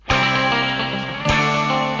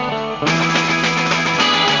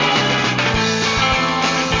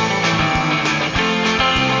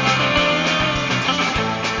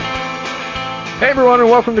everyone, and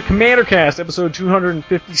welcome to CommanderCast, episode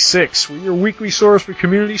 256. We're your weekly source for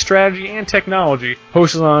community strategy and technology,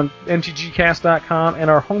 hosted on mtgcast.com and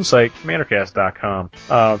our home site,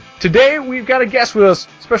 commandercast.com. Today, we've got a guest with us,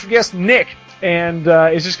 special guest Nick, and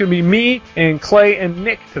it's just going to be me and Clay and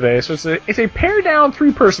Nick today. So it's a pared down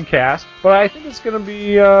three-person cast, but I think it's going to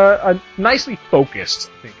be a nicely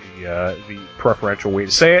focused, I think the preferential way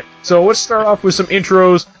to say it. So let's start off with some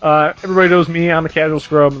intros. Everybody knows me. I'm the casual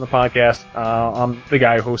scrub in the podcast. I'm the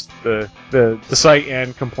guy who hosts the site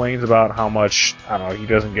and complains about how much, I don't know, he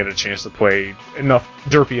doesn't get a chance to play enough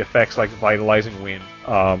derpy effects like Vitalizing Wind.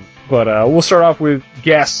 But we'll start off with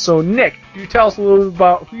guests. So Nick, can you tell us a little bit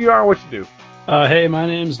about who you are and what you do? Hey, my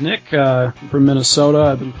name's Nick. I'm from Minnesota.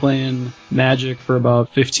 I've been playing Magic for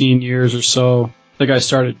about 15 years or so. I think I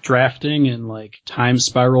started drafting in Time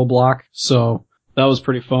Spiral block, so that was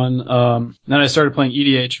pretty fun. Then I started playing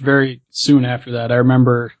EDH very soon after that. I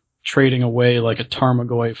remember trading away a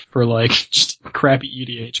Tarmogoyf for just crappy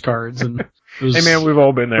EDH cards, and it was hey man, we've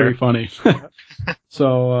all been there. Pretty funny.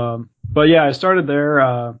 So, but yeah, I started there.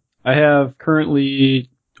 I have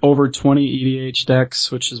currently over 20 EDH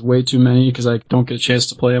decks, which is way too many because I don't get a chance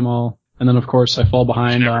to play them all. And then, of course, I fall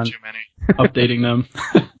behind on updating them.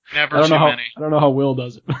 Never too many. I don't know how Will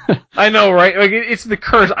does it. I know, right? It's the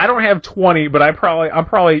curse. I don't have 20, but I'm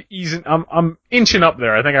probably easing. I'm inching up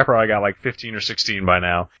there. I think I probably got 15 or 16 by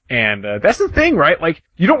now. And that's the thing, right?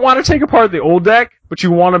 You don't want to take apart the old deck, but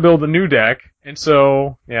you want to build a new deck. And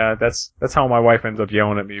so, yeah, that's how my wife ends up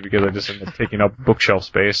yelling at me because I just end up taking up bookshelf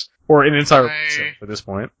space or an entire bookshelf at this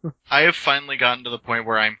point. I have finally gotten to the point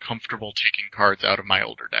where I'm comfortable taking cards out of my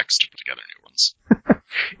older decks to put together new ones.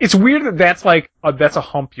 It's weird that that's a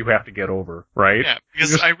hump you have to get over, right? Yeah,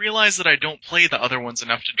 because I realize that I don't play the other ones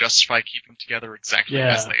enough to justify keeping them together exactly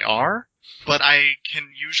as they are, but I can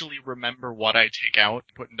usually remember what I take out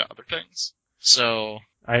and put into other things. So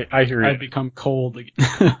I hear you. I've become cold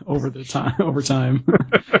over time.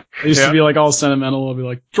 I used to be all sentimental. I'll be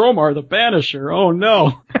like, Dromar the Banisher, oh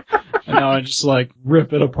no. And now I just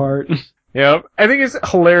rip it apart. Yeah, I think it's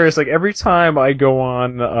hilarious. Every time I go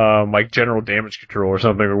on, General Damage Control or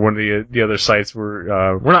something, or one of the other sites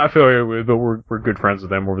we're not affiliated with, but we're good friends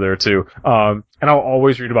with them over there too. And I'll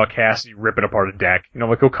always read about Cassidy ripping apart a deck.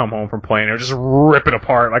 He'll come home from playing and just rip it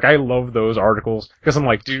apart. I love those articles because I'm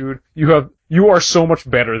like, dude, you are so much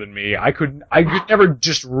better than me. I could never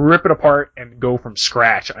just rip it apart and go from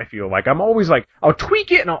scratch. I feel I'm always I'll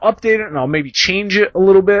tweak it and I'll update it and I'll maybe change it a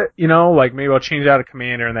little bit, maybe I'll change out a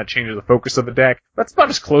commander and that changes the focus of the deck. That's about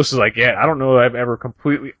as close as I get. I don't know that I've ever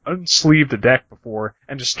completely unsleeved a deck before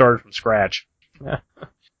and just started from scratch.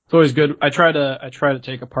 It's always good. I try to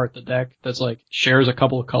take apart the deck that's shares a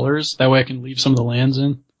couple of colors. That way I can leave some of the lands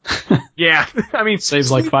in. Yeah, I mean, saves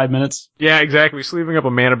 5 minutes. Yeah, exactly. Sleeving up a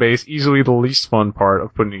mana base, easily the least fun part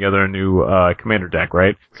of putting together a new commander deck,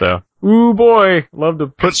 right? So, ooh boy, love to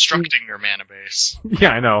put constructing your mana base. Yeah,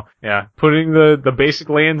 I know. Yeah, putting the basic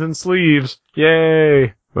lands in sleeves.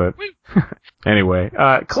 Yay! But anyway,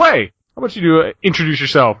 Clay, how about you introduce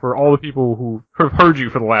yourself for all the people who have heard you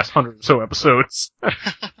for the last 100 or so episodes?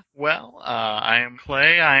 Well, I am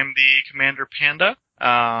Clay. I'm the Commander Panda.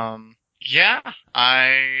 Yeah,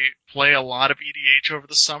 I play a lot of EDH over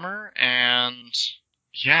the summer, and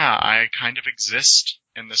yeah, I kind of exist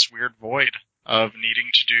in this weird void of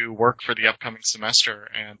needing to do work for the upcoming semester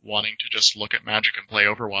and wanting to just look at Magic and play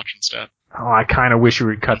Overwatch instead. Oh, I kind of wish you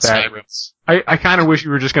would cut that. I kind of wish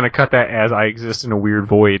you were just going to cut that as I exist in a weird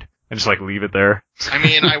void and just leave it there. I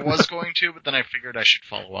mean, I was going to, but then I figured I should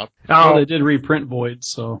follow up. Oh, they did reprint Void,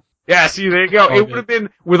 so... Yeah, see, there you go. It would have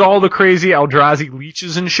been, with all the crazy Eldrazi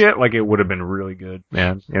leeches and shit, it would have been really good,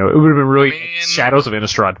 man. It would have been really Shadows of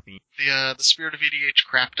Innistrad theme. The Spirit of EDH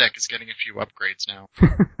crap deck is getting a few upgrades now.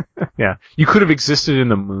 Yeah. You could have existed in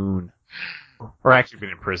the moon. Or actually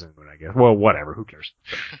been in prison, I guess. Well, whatever, who cares?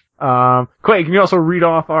 Clay, can you also read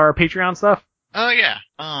off our Patreon stuff? Yeah.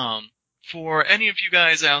 For any of you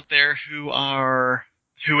guys out there who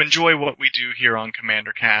enjoy what we do here on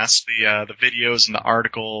CommanderCast, the videos and the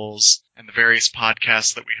articles and the various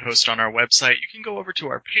podcasts that we host on our website, you can go over to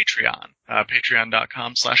our Patreon,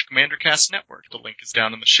 patreon.com/CommanderCastNetwork. The link is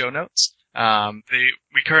down in the show notes.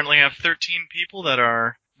 We currently have 13 people that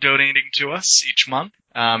are donating to us each month.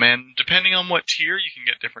 And depending on what tier, you can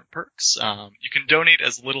get different perks. You can donate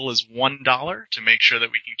as little as $1 to make sure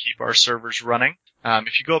that we can keep our servers running.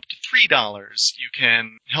 If you go up to $3, you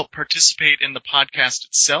can help participate in the podcast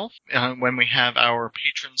itself when we have our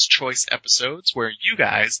Patrons' Choice episodes, where you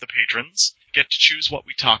guys, the patrons, get to choose what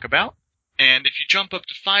we talk about. And if you jump up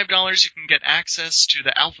to $5, you can get access to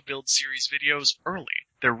the Alpha Build series videos early.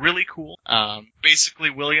 They're really cool.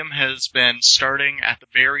 Basically, William has been starting at the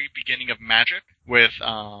very beginning of Magic with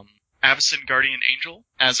Avacyn Guardian Angel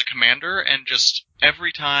as a commander, and just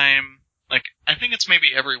every time, like, I think it's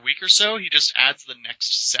maybe every week or so, he just adds the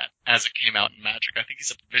next set as it came out in Magic. I think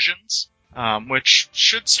he's up to Visions, which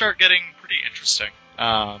should start getting pretty interesting.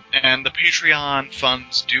 And the Patreon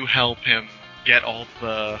funds do help him get all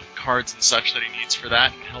the cards and such that he needs for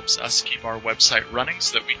that, and helps us keep our website running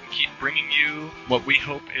so that we can keep bringing you what we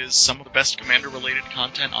hope is some of the best Commander-related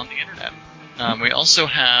content on the internet. We also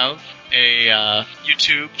have a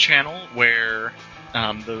YouTube channel where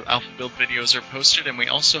the Alpha Build videos are posted, and we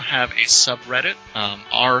also have a subreddit,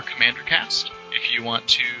 our CommanderCast, if you want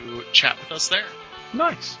to chat with us there.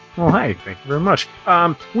 Nice. Well, hey, thank you very much.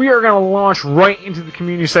 We are going to launch right into the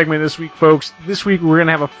community segment this week, folks. This week we're going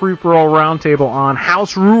to have a free-for-all roundtable on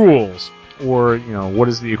house rules, or, what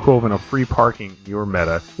is the equivalent of free parking in your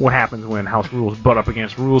meta? What happens when house rules butt up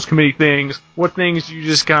against rules committee things? What things do you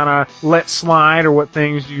just kind of let slide, or what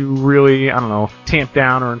things do you really, tamp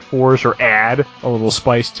down or enforce or add a little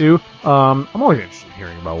spice to? I'm always interested in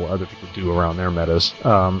hearing about what other people do around their metas.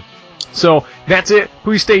 So that's it.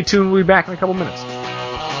 Please stay tuned. We'll be back in a couple minutes.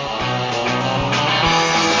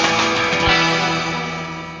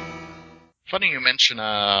 Funny you mention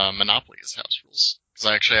Monopoly as house rules, because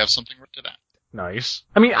I actually have something to that. Nice.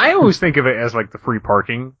 I mean, I always think of it as, like, the free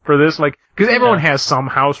parking for this, like, because everyone has some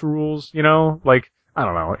house rules, like, I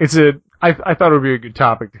don't know. I thought it would be a good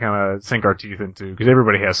topic to kind of sink our teeth into, because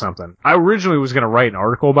everybody has something. I originally was going to write an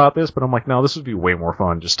article about this, but I'm like, no, this would be way more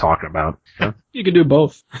fun just talking about it. You could do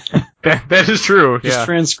both. That is true. Just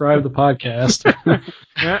transcribe the podcast.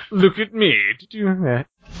 Look at me. Did you?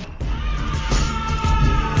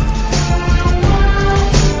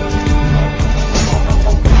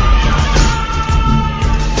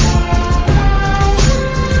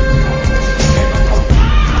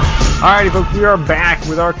 Alrighty, folks, we are back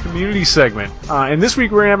with our community segment. And this week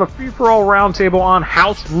we're going to have a free-for-all roundtable on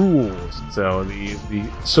house rules. So the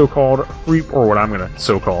so-called free, or what I'm going to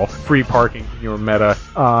so-call free parking in your meta.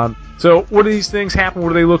 So what do these things happen? What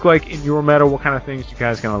do they look like in your meta? What kind of things do you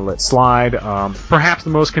guys going to let slide? Perhaps the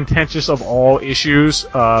most contentious of all issues,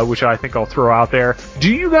 which I think I'll throw out there.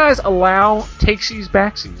 Do you guys allow takesies,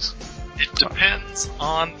 backsies? It depends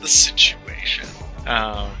on the situation.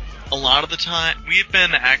 A lot of the time, we've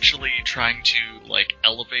been actually trying to,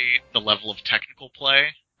 elevate the level of technical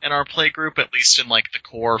play in our play group, at least in, the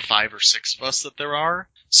core 5 or 6 of us that there are.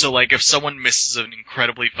 So, if someone misses an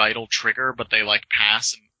incredibly vital trigger, but they,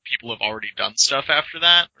 pass and people have already done stuff after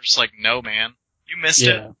that, we're just like, no, man, you missed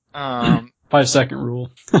it. 5-second rule.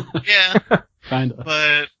 Yeah. Kinda.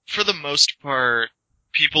 But for the most part,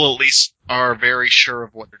 people at least are very sure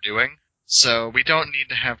of what they're doing. So we don't need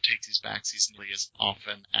to have takesies backsies nearly as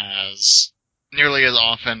often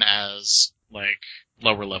as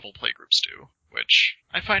lower level playgroups do, which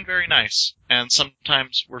I find very nice. And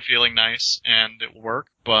sometimes we're feeling nice and it will work,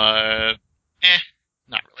 but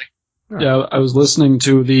not really. Yeah, I was listening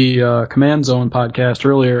to the Command Zone podcast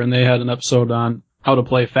earlier, and they had an episode on how to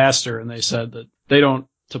play faster, and they said that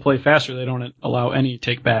to play faster, they don't allow any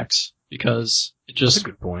takebacks because it just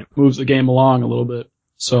moves the game along a little bit.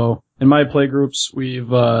 So in my play groups,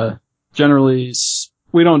 we've generally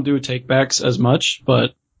we don't do takebacks as much,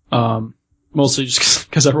 but mostly just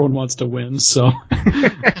because everyone wants to win. So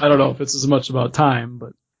I don't know if it's as much about time,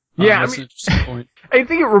 but that's an interesting point. I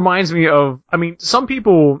think it reminds me of, some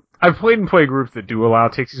people, I've played in play groups that do allow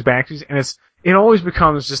takesies backsies, and it always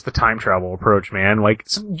becomes just the time travel approach, man.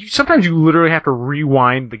 Sometimes you literally have to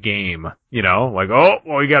rewind the game, you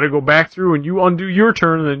gotta go back through and you undo your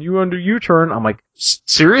turn and then you undo your turn. I'm like,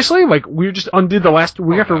 seriously? We just undid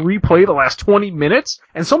we have to replay the last 20 minutes?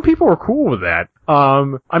 And some people are cool with that.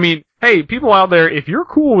 Hey, people out there, if you're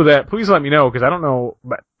cool with that, please let me know, because I don't know,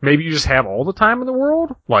 maybe you just have all the time in the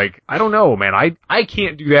world? I don't know, man. I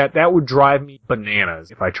can't do that. That would drive me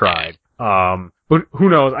bananas if I tried. But who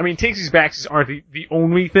knows? Takesies backsies aren't the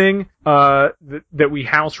only thing that we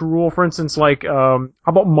house rule. For instance, how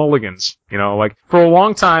about mulligans? For a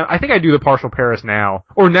long time, I think I do the partial Paris now.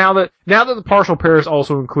 Or now that the partial Paris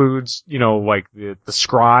also includes, the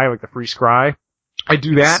scry, the free scry, I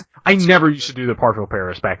do that. I never used to do the partial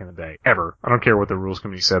Paris back in the day, ever. I don't care what the rules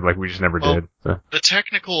committee said, we just never did. So. The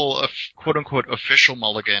technical, quote-unquote, official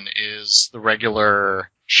mulligan is the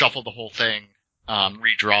regular shuffle the whole thing,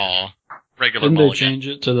 redraw, regular Didn't mulligan. They change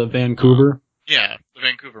it to the Vancouver? Yeah, the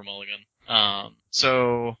Vancouver mulligan.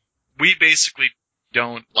 So we basically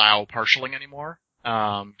don't allow partialing anymore,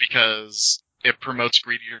 because it promotes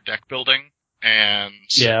greedier deck building, and...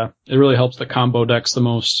 Yeah, it really helps the combo decks the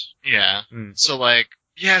most. Yeah. So,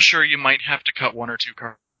 sure, you might have to cut 1 or 2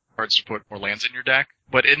 cards cards to put more lands in your deck,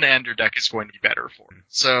 but in the end your deck is going to be better for it.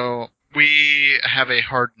 So we have a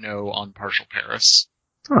hard no on Partial Paris,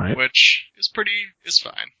 All right. which is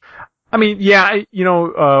fine. I mean, yeah,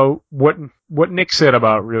 what Nick said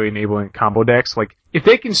about really enabling combo decks, like, if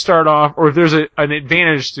they can start off, or if there's a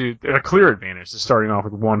clear advantage to starting off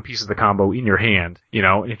with one piece of the combo in your hand,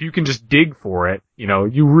 and if you can just dig for it,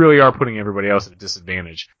 you really are putting everybody else at a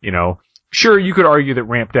disadvantage, Sure, you could argue that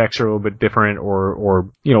ramp decks are a little bit different, or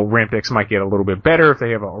ramp decks might get a little bit better if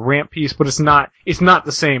they have a ramp piece, but it's not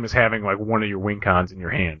the same as having, like, one of your win cons in your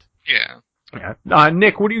hand. Yeah. Yeah.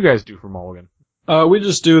 Nick, what do you guys do for Mulligan? We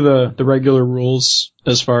just do the regular rules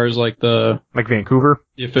as far as like like Vancouver?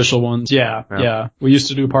 The official ones. Yeah. We used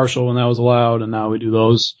to do partial when that was allowed, and now we do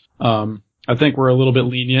those. I think we're a little bit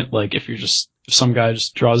lenient. Like if some guy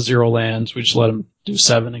just draws 0 lands, we just let him do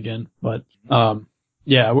 7 again. But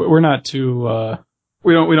yeah, we're not too.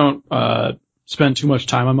 We don't spend too much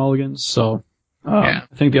time on mulligans. So I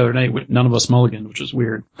think the other night none of us mulliganed, which was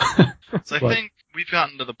weird. So I think we've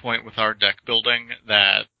gotten to the point with our deck building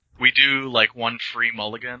that we do like one free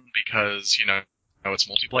mulligan because, it's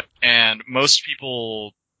multiplayer. And most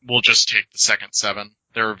people will just take the second 7.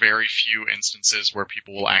 There are very few instances where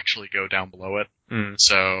people will actually go down below it.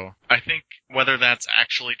 So I think whether that's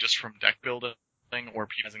actually just from deck building or people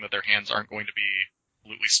realizing that their hands aren't going to be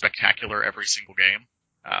absolutely spectacular every single game.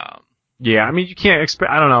 Yeah, I mean, you can't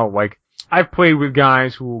expect, I don't know, like, I've played with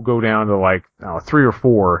guys who will go down to like 3 or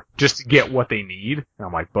 4 just to get what they need. And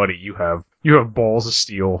I'm like, buddy, you have balls of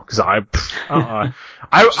steel, because I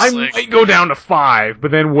might go down to 5,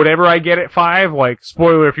 but then whatever I get at 5, like,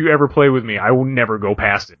 spoiler, if you ever play with me, I will never go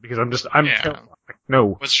past it, because I'm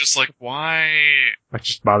no. It's just like, why? I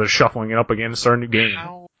just bother shuffling it up again and start a new game.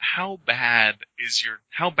 How badly is your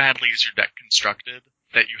deck constructed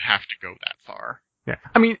that you have to go that far? Yeah.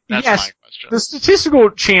 I mean, That's yes, my question. the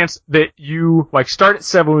statistical chance that you, like, start at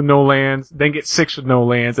 7 with no lands, then get 6 with no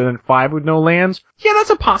lands, and then 5 with no lands, yeah,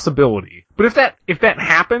 that's a possibility. But if that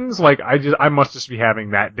happens, like, I must just be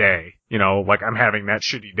having that day. Like, I'm having that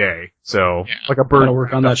shitty day. So, like a bird. Gotta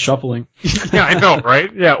work on that shuffling. Yeah, I know,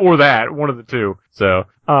 right? Yeah, or that. One of the two. So,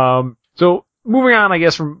 moving on, I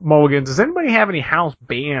guess, from mulligans, does anybody have any house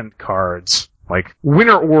banned cards? Like,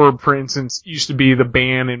 Winter Orb, for instance, used to be the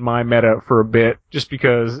ban in my meta for a bit, just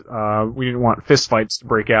because, we didn't want fistfights to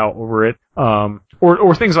break out over it.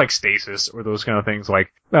 Or things like Stasis, or those kind of things,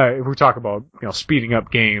 like, if we talk about, speeding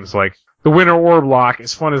up games, like, the Winter Orb lock,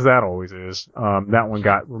 as fun as that always is, that one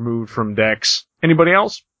got removed from decks. Anybody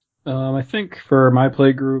else? I think for my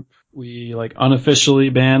play group, we, like, unofficially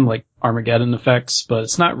ban, like, Armageddon effects, but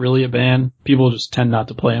it's not really a ban. People just tend not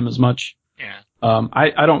to play them as much. Yeah.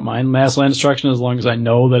 I don't mind mass land destruction as long as I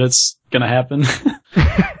know that it's gonna happen.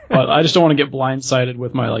 But I just don't want to get blindsided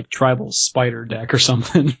with my, like, tribal spider deck or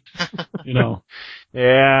something. Yeah.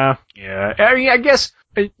 I mean, I guess,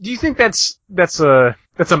 do you think that's a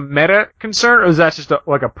meta concern, or is that just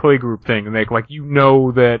like a play group thing? And like,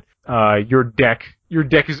 that, your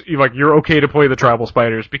deck is, like, you're okay to play the tribal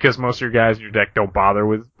spiders because most of your guys in your deck don't bother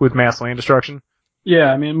with mass land destruction?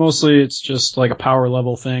 Yeah, I mean, mostly it's just like a power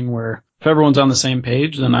level thing where if everyone's on the same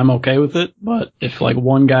page, then I'm okay with it. But if, like,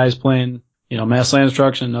 one guy's playing, mass land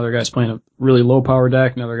destruction, another guy's playing a really low power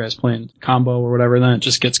deck, another guy's playing combo or whatever, then it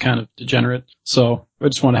just gets kind of degenerate. So I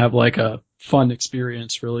just want to have, like, a fun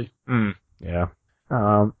experience, really. Yeah.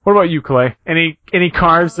 What about you, Clay? Any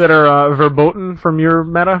cards that are verboten from your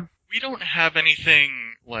meta? We don't have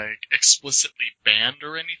anything, like, explicitly banned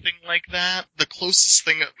or anything like that. The closest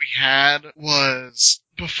thing that we had was,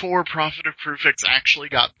 before Prophet of Prufix actually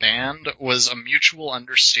got banned, was a mutual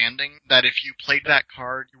understanding that if you played that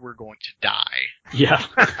card, you were going to die. Yeah.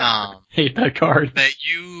 Hate that card. That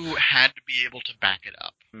you had to be able to back it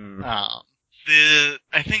up.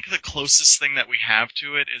 I think the closest thing that we have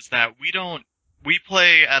to it is that we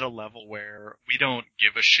play at a level where we don't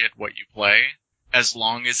give a shit what you play, as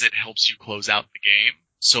long as it helps you close out the game.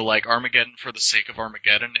 So, like, Armageddon for the sake of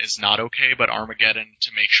Armageddon is not okay, but Armageddon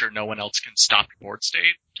to make sure no one else can stop your board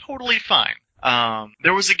state, totally fine.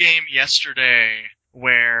 There was a game yesterday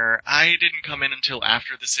where I didn't come in until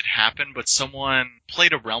after this had happened, but someone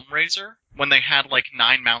played a Realm Razor when they had, like,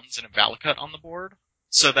 9 mountains and a Valakut on the board,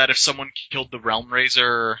 so that if someone killed the Realm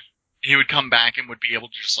Razor, he would come back and would be able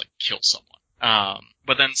to just, like, kill someone.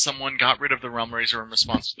 But then someone got rid of the Realm Razor in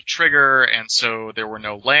response to the trigger, and so there were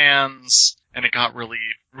no lands, and it got really,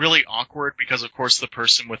 really awkward because, of course, the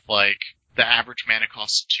person with, like, the average mana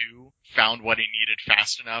cost 2 found what he needed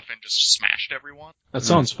fast enough and just smashed everyone. That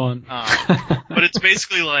sounds fun. But it's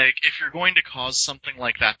basically like, if you're going to cause something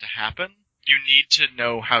like that to happen, you need to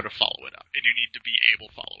know how to follow it up. and you need to be able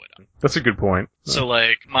to follow it up. That's a good point. So,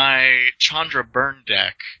 like, my Chandra Burn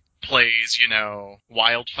deck plays,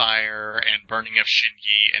 Wildfire and Burning of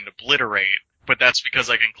Shinyi and Obliterate, but that's because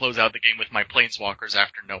I can close out the game with my Planeswalkers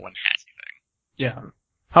after no one has anything. Yeah.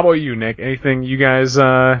 How about you, Nick? Anything you guys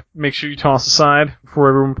make sure you toss aside before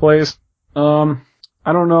everyone plays?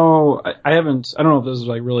 I don't know. I don't know if this is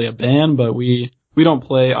like really a ban, but we don't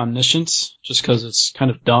play Omniscience just because it's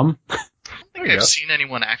kind of dumb. I don't think I've seen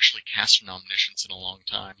anyone actually cast an Omniscience in a long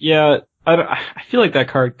time. Yeah, I feel like that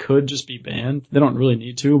card could just be banned. They don't really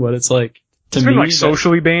need to, but it's like, It's been like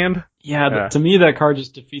socially banned? Yeah, to me that card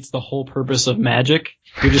just defeats the whole purpose of Magic.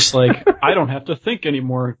 You're just like, I don't have to think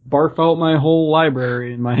anymore. Barf out my whole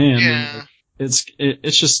library in my hand. Yeah. And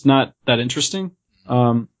it's just not that interesting.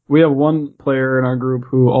 We have one player in our group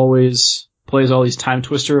who always plays all these Time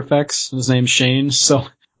Twister effects, and his name's Shane, so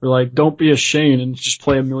we're like, don't be a Shane and just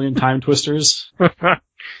play a million Time Twisters.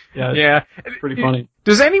 Yeah. It's pretty funny.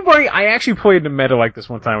 Does anybody, I actually played the meta like this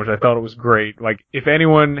one time, which I thought it was great. Like, if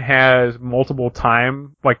anyone has multiple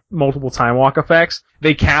time walk effects,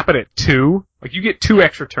 they cap it at 2. Like, you get 2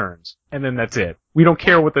 extra turns, and then that's it. We don't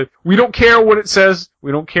care what it says.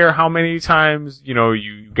 We don't care how many times,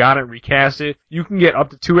 you got it, recast it. You can get up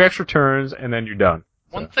to 2 extra turns, and then you're done.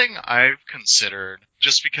 One thing I've considered,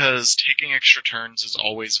 just because taking extra turns is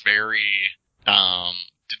always very,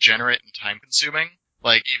 degenerate and time consuming,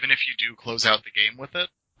 like, even if you do close out the game with it,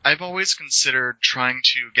 I've always considered trying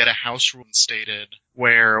to get a house rule instated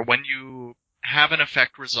where when you have an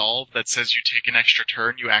effect resolve that says you take an extra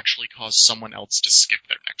turn, you actually cause someone else to skip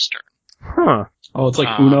their next turn. Huh. Oh, it's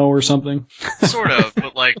like Uno or something? Sort of,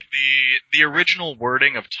 but like the original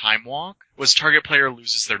wording of Time Walk was target player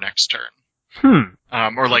loses their next turn.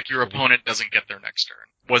 Or like your opponent doesn't get their next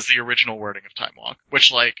turn, was the original wording of Time Walk,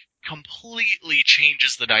 which like completely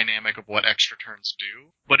changes the dynamic of what extra turns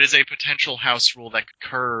do, but is a potential house rule that could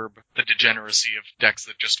curb the degeneracy of decks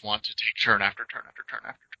that just want to take turn after turn after turn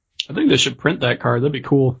after turn. I think they should print that card. That'd be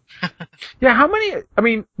cool. Yeah,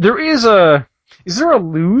 is there a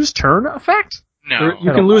lose turn effect? No.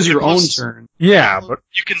 You can lose your own turn. Yeah, but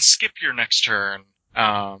you can skip your next turn.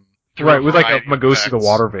 Right, with like a Magosi the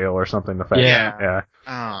Water Veil or something effect. Yeah.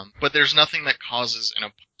 But there's nothing that causes an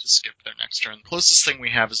opponent to skip their next turn. The closest thing we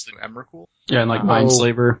have is the Emrakul. Yeah, and like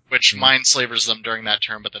Mindslaver. Which Mindslavers them during that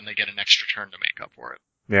turn, but then they get an extra turn to make up for it.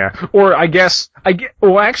 Yeah. Or I guess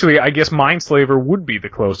Mindslaver would be the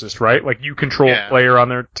closest, right? Like you control a player on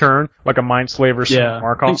their turn, like a Mindslaver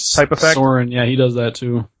Markov type effect. Soren, he does that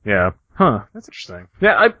too. Yeah. Huh, that's interesting.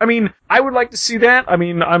 Yeah, I mean, I would like to see that. I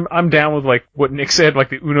mean, I'm down with like what Nick said, like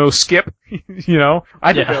the Uno skip, I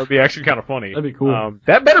think that would be actually kind of funny. That'd be cool.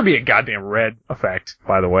 That better be a goddamn red effect,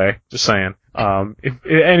 by the way. Just saying. If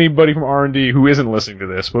anybody from R&D who isn't listening to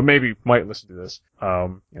this, but maybe might listen to this,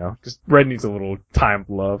 because red needs a little time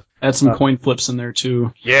love. Add some coin flips in there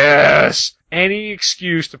too. Yes! Any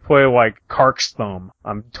excuse to play like Kark's Thumb,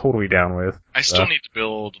 I'm totally down with. I still need to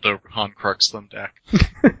build the Ruhan Kark's Thumb deck.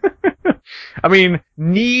 I mean,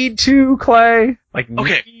 need to, Clay?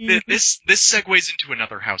 Okay, this segues into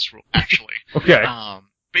another house rule, actually. Okay.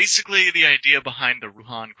 Basically, the idea behind the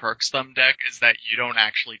Ruhan Kark's Thumb deck is that you don't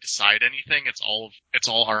actually decide anything. It's all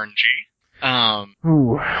RNG.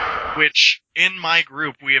 Which, in my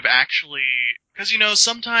group, we have actually... Because,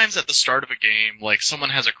 sometimes at the start of a game, like, someone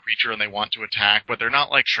has a creature and they want to attack, but they're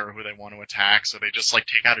not, like, sure who they want to attack, so they just, like,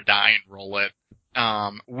 take out a die and roll it.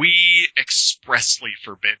 We expressly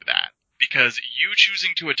forbid that. Because you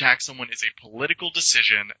choosing to attack someone is a political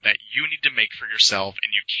decision that you need to make for yourself,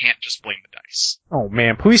 and you can't just blame the dice. Oh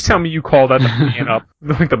man, please tell me you call that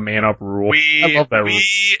the man up rule. I love that rule.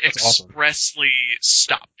 We expressly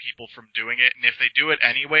stop people from doing it, and if they do it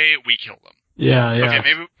anyway, we kill them. Yeah.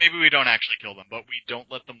 Okay, maybe we don't actually kill them, but we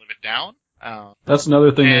don't let them live it down. That's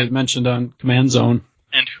another thing they mentioned on Command Zone.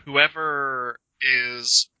 And whoever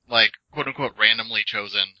is, like, quote-unquote randomly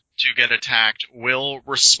chosen to get attacked will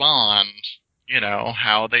respond,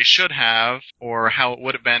 how they should have, or how it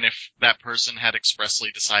would have been if that person had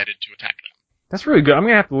expressly decided to attack them. That's really good. I'm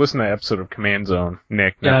gonna have to listen to that episode of Command Zone,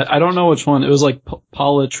 Nick. Yeah, I don't know which one. It was like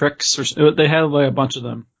Politrix, or they have like a bunch of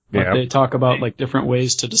them. But they talk about like different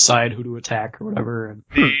ways to decide who to attack or whatever. And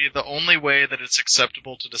the only way that it's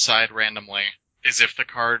acceptable to decide randomly is if the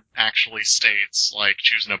card actually states, like,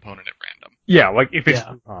 choose an opponent at random. Yeah, like if it's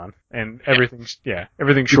on and everything's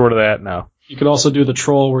short of that, no. You could also do the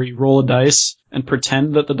troll where you roll a dice and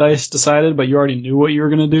pretend that the dice decided, but you already knew what you were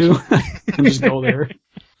gonna do, and just go there.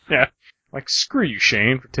 Yeah. Like, screw you,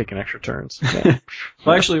 Shane, for taking extra turns. Yeah.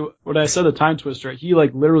 Well, actually, what I said, the Time Twister, he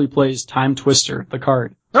like literally plays Time Twister, the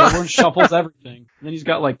card. So everyone shuffles everything. And then he's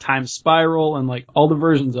got like Time Spiral and like all the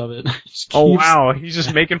versions of it. Oh, wow. He's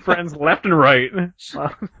just making friends left and right.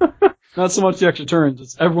 Not so much the extra turns,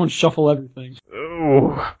 it's everyone shuffle everything.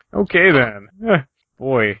 Oh, okay then.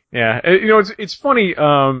 Boy, yeah. It's funny,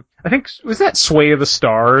 I think, was that Sway of the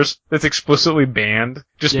Stars that's explicitly banned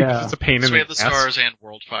just because it's a pain in the ass? Sway of the Stars and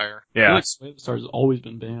Worldfire. Yeah. I feel like Sway of the Stars has always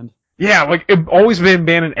been banned. Yeah, like, it's always been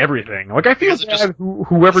banned in everything. Like, I feel bad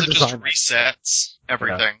whoever designed it just resets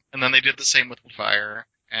everything. Yeah. And then they did the same with Fire,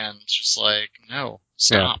 and it's just like, no,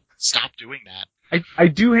 stop. Yeah. Stop doing that. I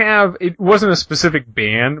do have, it wasn't a specific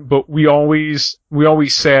ban, but we always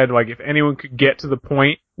said, like, if anyone could get to the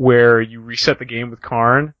point where you reset the game with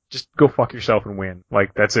Karn, just go fuck yourself and win.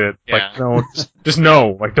 Like, that's it. Yeah. Like, no, just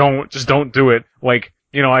no. Like, don't do it. Like,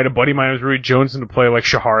 I had a buddy of mine who was really jonesing to play, like,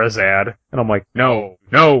 Shahrazad, and I'm like, no,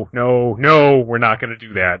 we're not gonna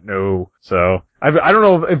do that, no. So, I don't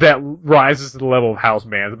know if that rises to the level of house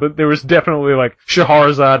bans, but there was definitely, like,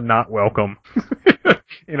 Shahrazad not welcome.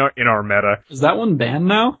 In our meta. Is that one banned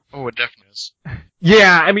now? Oh, it definitely is.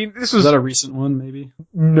 Yeah, I mean, this was... Is that a recent one, maybe?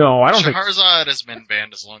 No, I don't think... Shahrazad has been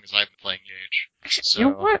banned as long as I've been playing Age. So...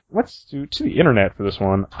 You know what? Let's do to the internet for this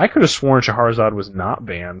one. I could have sworn Shahrazad was not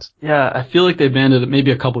banned. Yeah, I feel like they banned it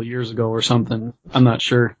maybe a couple years ago or something. I'm not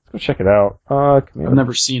sure. Let's go check it out. I've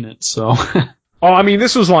never seen it, so... Oh, I mean,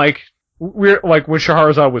 this was like... We're like when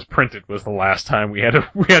Shahrazad was printed was the last time we had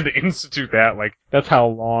to institute that. Like that's how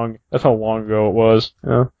long ago it was.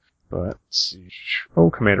 Yeah. But let's see.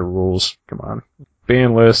 Oh, Commander rules. Come on.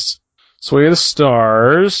 Ban list. Sway of the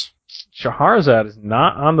Stars. Shahrazad is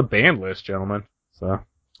not on the ban list, gentlemen. So.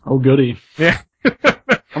 Oh, goody. Yeah.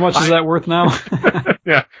 How much is that worth now?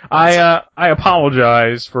 Yeah. I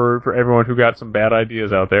apologize for everyone who got some bad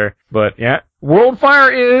ideas out there. But yeah.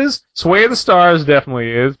 Worldfire is, Sway of the Stars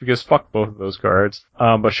definitely is, because fuck both of those cards.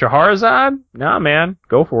 But Shahrazad? Nah, man.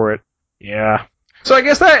 Go for it. Yeah. So I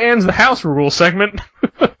guess that ends the house rules segment.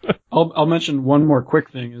 I'll mention one more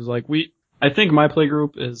quick thing is like I think my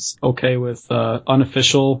playgroup is okay with,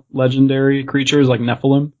 unofficial legendary creatures like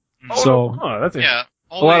Nephilim. That's yeah.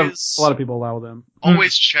 Always, a lot of people allow them.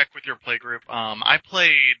 Always check with your playgroup. I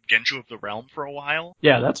played Genju of the Realm for a while.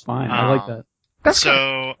 Yeah, that's fine. I like that. I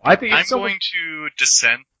think I'm going to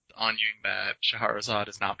dissent on you that Shahrazad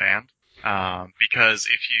is not banned. Because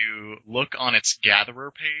if you look on its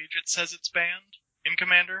Gatherer page, it says it's banned in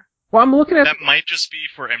Commander. Well, I'm looking at that might just be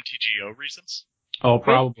for MTGO reasons. Oh,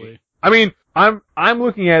 probably. I mean, I'm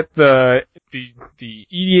looking at the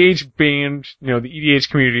EDH banned, the EDH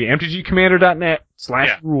community,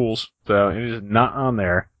 mtgcommander.net/rules. So it is not on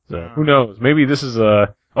there. So who knows? Maybe this is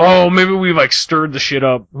maybe we like stirred the shit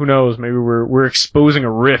up. Who knows? Maybe we're exposing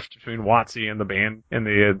a rift between WotC and the band and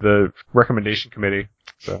the recommendation committee.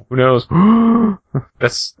 So who knows? I'm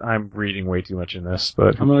reading way too much in this,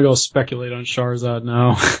 but I'm gonna go speculate on Shahrazad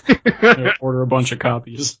now. I'm gonna order a bunch of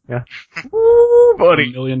copies. Yeah. Woo,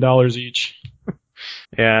 buddy. $1 million each.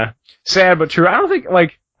 Yeah. Sad but true. I don't think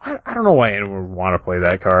I don't know why anyone would want to play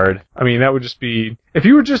that card. I mean, that would just be if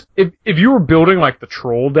you were building like the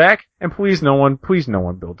troll deck, and please no one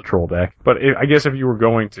build the troll deck. But I guess if you were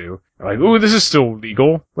going to, like, ooh, this is still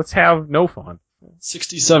legal. Let's have no fun.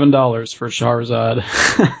 $67 for Shahrazad.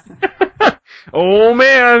 Oh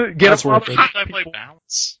man, that's worth it. Why should I play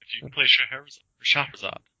Bounce if you can play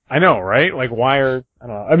Shahrazad? I know, right? Like, why are I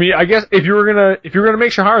don't know. I mean, I guess if you're gonna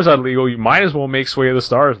make Shahrazad legal, you might as well make Sway of the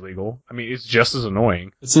Stars legal. I mean, it's just as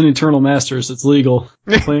annoying. It's in Eternal Masters. It's legal.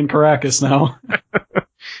 Playing Caracas now.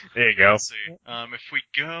 There you go. Let's see. If we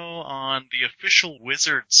go on the official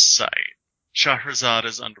Wizards site, Shahrazad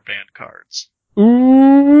is under banned cards.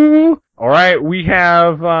 Ooh. All right, we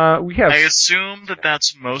have. I assume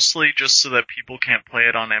that's mostly just so that people can't play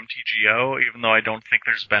it on MTGO, even though I don't think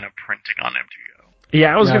there's been a printing on MTGO.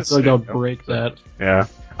 Yeah, I was gonna say they'll break that. Yeah.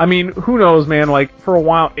 I mean, who knows, man? Like, for a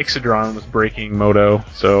while, Ixodron was breaking Moto,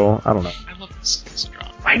 so I don't know. I love this Ixodron.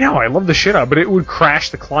 I know, I love the shit out, but it would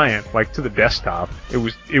crash the client, like, to the desktop. It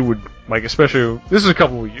would, like, especially, this is a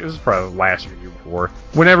couple of years, this is probably last year before,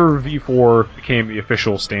 whenever V4 became the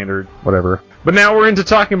official standard, whatever. But now we're into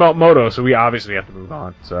talking about Moto, so we obviously have to move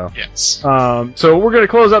on, so. Yes. So we're gonna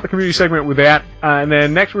close out the community segment with that, and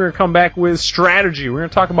then next we're gonna come back with strategy. We're gonna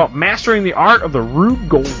talk about mastering the art of the Rube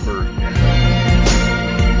Goldberg.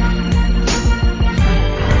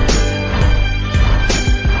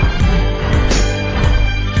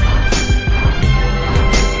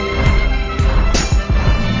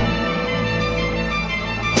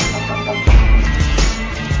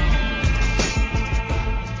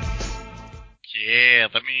 Yeah. Yeah,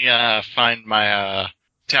 let me find my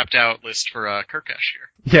tapped out list for Kirkesh here.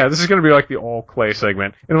 Yeah, this is going to be like the all clay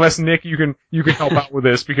segment. Unless Nick, you can help out with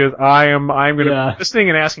this because I'm going to be listening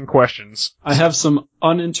and asking questions. I have some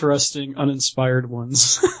uninteresting, uninspired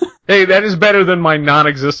ones. Hey, that is better than my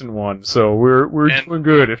non-existent one. So we're doing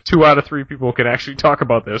good. If 2 out of 3 people can actually talk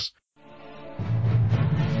about this.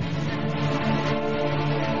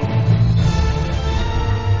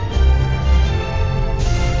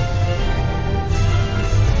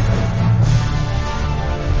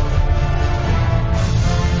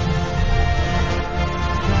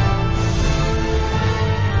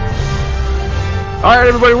 Alright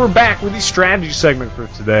everybody, we're back with the strategy segment for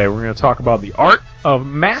today. We're going to talk about the art of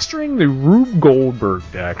mastering the Rube Goldberg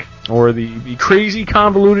deck, or the crazy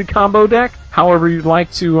convoluted combo deck, however you'd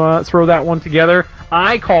like to throw that one together.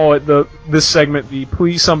 I call it this segment the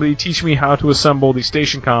please somebody teach me how to assemble the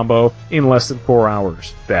station combo in less than 4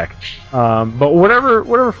 hours deck. But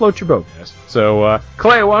whatever floats your boat, guys. So,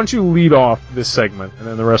 Clay, why don't you lead off this segment, and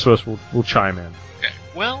then the rest of us will chime in. Okay,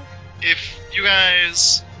 well, if you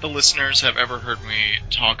guys, the listeners, have ever heard me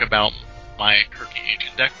talk about my Kirky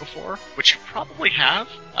Ancient deck before, which you probably have,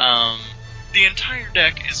 the entire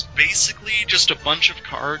deck is basically just a bunch of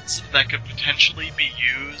cards that could potentially be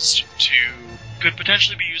used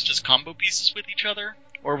as combo pieces with each other,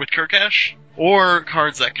 or with Kirkesh, or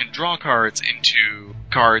cards that can draw cards into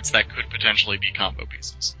cards that could potentially be combo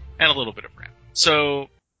pieces, and a little bit of ramp. So,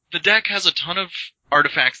 the deck has a ton of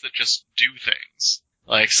artifacts that just do things.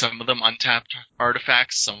 Like, some of them untapped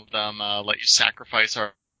artifacts, some of them let you sacrifice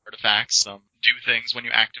artifacts, some do things when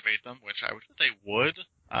you activate them, which I would think they would.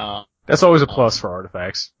 That's always a plus for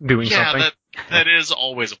artifacts, doing something. Yeah, that is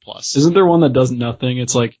always a plus. Isn't there one that does nothing?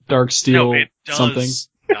 It's like Dark Steel No, it does something?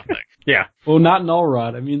 nothing. Yeah. Well, not Null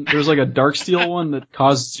Rod. I mean, there's like a Dark Steel one that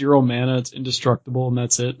costs 0 mana, it's indestructible, and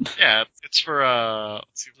that's it. Yeah, it's for,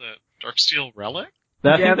 let's see, the Darksteel Relic?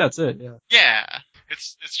 I think that's it, yeah. Yeah,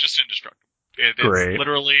 it's just indestructible. It's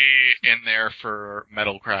literally in there for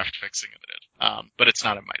Metalcraft fixing it. But it's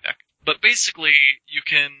not in my deck. But basically, you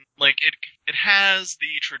can, like, it has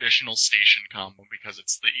the traditional station combo because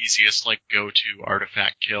it's the easiest, like, go-to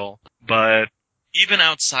artifact kill. But even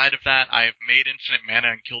outside of that, I have made infinite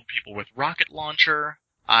mana and killed people with Rocket Launcher.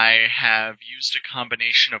 I have used a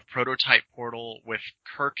combination of Prototype Portal with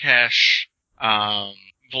Kirkesh,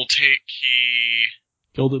 Voltaic Key,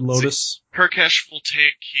 Gilded Lotus. Kirkesh,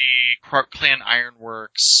 Voltaic Key, Clan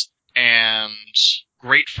Ironworks, and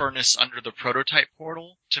Great Furnace under the Prototype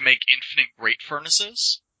Portal to make infinite Great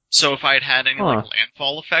Furnaces. So if I had any like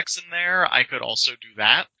landfall effects in there, I could also do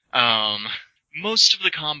that. Most of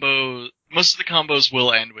the combos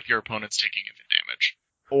will end with your opponents taking infinite damage,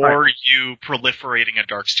 or you proliferating a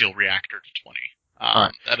Darksteel reactor to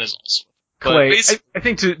 20. That is also. Clay, I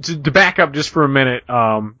think to back up just for a minute,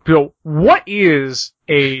 Bill, what is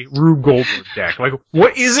a Rube Goldberg deck? Like,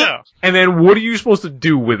 what is it? And then what are you supposed to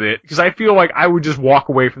do with it? Because I feel like I would just walk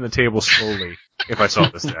away from the table slowly if I saw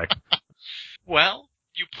this deck. Well,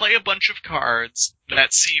 you play a bunch of cards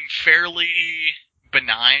that seem fairly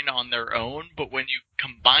benign on their own, but when you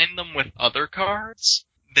combine them with other cards,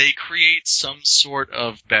 they create some sort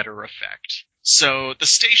of better effect. So, the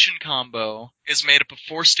station combo is made up of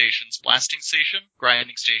 4 stations: Blasting Station,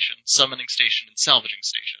 Grinding Station, Summoning Station, and Salvaging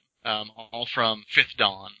Station. All from 5th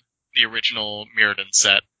Dawn, the original Mirrodin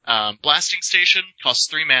set. Blasting Station costs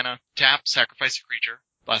 3 mana, tap, sacrifice a creature.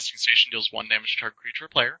 Blasting Station deals 1 damage to target creature or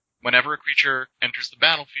player. Whenever a creature enters the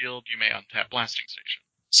battlefield, you may untap Blasting Station.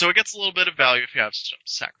 So it gets a little bit of value if you have stuff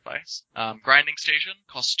to sacrifice. Grinding Station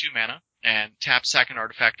costs 2 mana, and tap, sack an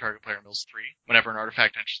artifact, target player mills 3. Whenever an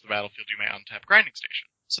artifact enters the battlefield, you may untap Grinding Station.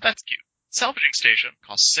 So that's cute. Salvaging Station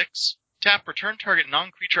costs 6. Tap, return target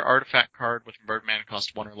non-creature artifact card with convert mana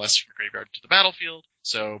cost 1 or less from your graveyard to the battlefield.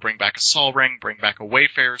 So bring back a Sol Ring, bring back a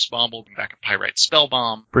Wayfarer's Bauble, bring back a Pyrite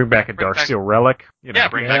Spellbomb. Bring back a Darksteel Relic. You know. Yeah,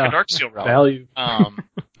 bring back a Darksteel Relic. Value. I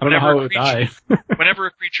don't know how it would die. Whenever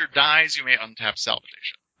a creature dies, you may untap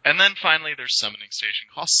Salvation. And then finally, there's Summoning Station.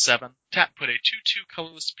 Costs 7. Tap, put a 2/2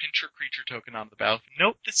 colorless Pincher creature token onto the battlefield.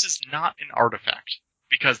 Note, this is not an artifact,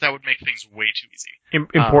 because that would make things way too easy.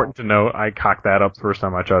 Important to note, I cocked that up the first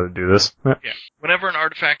time I tried to do this. Yeah. Whenever an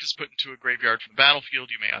artifact is put into a graveyard from the battlefield,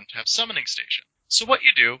 you may untap Summoning Station. So what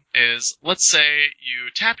you do is, let's say you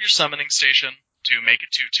tap your Summoning Station to make a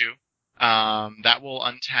 2/2. That will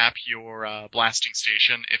untap your Blasting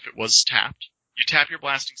Station if it was tapped. You tap your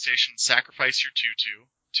Blasting Station, sacrifice your 2/2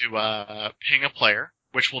 to ping a player,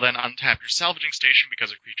 which will then untap your Salvaging Station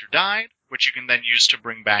because a creature died, which you can then use to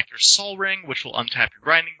bring back your Sol Ring, which will untap your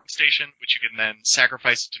Grinding Station, which you can then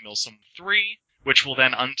sacrifice it to mill some 3, which will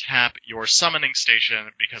then untap your Summoning Station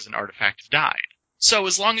because an artifact died. So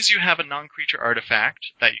as long as you have a non-creature artifact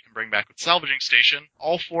that you can bring back with Salvaging Station,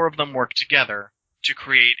 all 4 of them work together to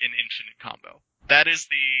create an infinite combo. That is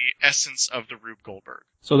the essence of the Rube Goldberg.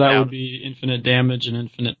 So that would be infinite damage and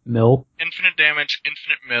infinite mill? Infinite damage,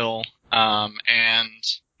 infinite mill, and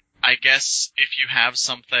I guess if you have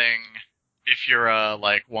something, if your,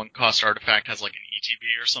 1-cost artifact has, like, an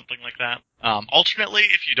ETB or something like that. Alternately,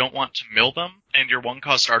 if you don't want to mill them, and your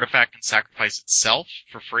 1-cost artifact can sacrifice itself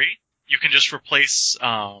for free, you can just replace,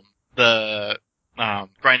 the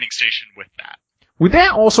grinding station with that. Would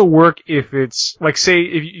that also work if it's, like, say,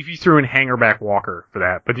 if you threw in Hangerback Walker for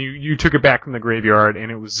that, but you took it back from the graveyard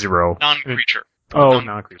and it was 0? Non-creature.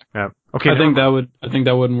 Non-creature. Yeah. Okay. I think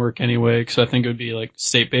that wouldn't work anyway, because I think it would be, like,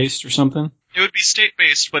 state-based or something. It would be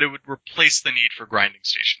state-based, but it would replace the need for grinding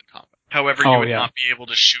station in combat. However, you would not be able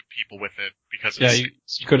to shoot people with it because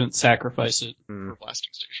you couldn't sacrifice it for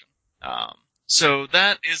blasting station. So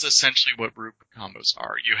that is essentially what Rube combos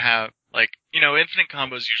are. You have, infinite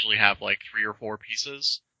combos usually have, 3 or 4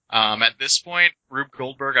 pieces. At this point, Rube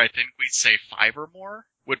Goldberg, I think we'd say 5 or more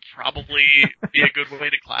would probably be a good way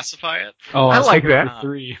to classify it. Oh, I like that.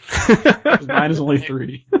 3. Mine is only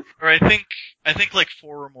 3. Or I think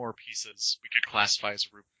 4 or more pieces we could classify as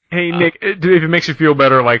a Rube. Hey, Nick, if it makes you feel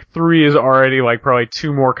better, 3 is already, probably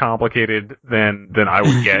 2 more complicated than I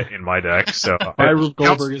would get in my deck, so. My Rube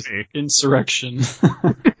Goldberg is Insurrection.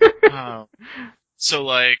 So,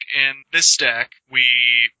 in this deck, we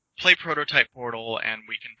play Prototype Portal, and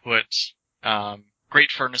we can put,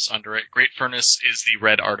 Great Furnace under it. Great Furnace is the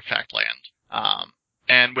red artifact land.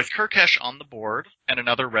 And with Kurkesh on the board, and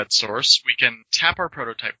another red source, we can tap our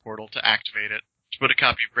Prototype Portal to activate it, to put a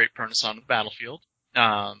copy of Great Furnace on the battlefield.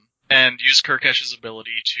 And use Kurkesh's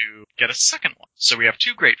ability to get a second one. So we have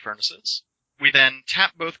 2 Great Furnaces. We then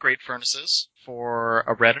tap both Great Furnaces for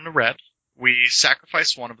a red and a red. We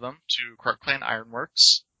sacrifice one of them to Krark Clan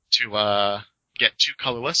Ironworks to get 2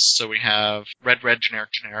 colorless. So we have red,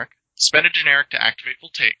 generic. Spend a generic to activate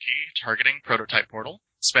Voltaic Key, targeting Prototype Portal.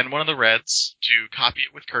 Spend one of the reds to copy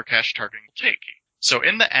it with Kurkesh, targeting Voltaic Key. So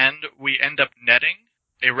in the end, we end up netting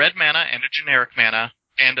a red mana and a generic mana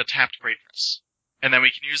and a tapped Great Furnace. And then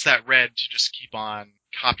we can use that red to just keep on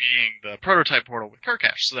copying the Prototype Portal with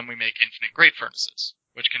Kurkesh, so then we make infinite Great Furnaces,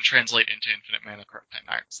 which can translate into infinite mana Krark Clan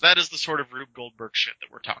Iron. So that is the sort of Rube Goldberg shit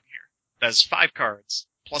that we're talking here. That is 5 cards,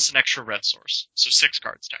 plus an extra red source, so 6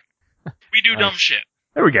 cards technically. We do dumb shit.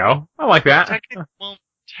 There we go. I like that.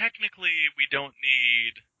 Technically, we don't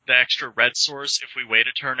need the extra red source if we wait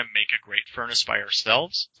a turn and make a Great Furnace by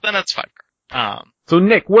ourselves. So then that's 5 cards. So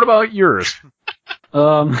Nick, what about yours?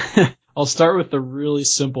 I'll start with the really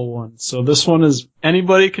simple one. So this one is,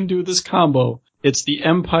 anybody can do this combo. It's the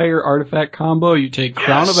Empire Artifact combo. You take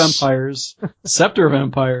Crown of Empires, Scepter of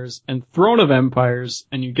Empires, and Throne of Empires,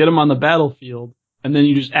 and you get them on the battlefield, and then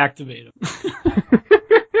you just activate them.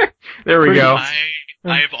 There we go.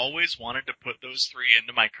 I've always wanted to put those 3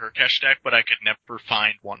 into my Kurkesh deck, but I could never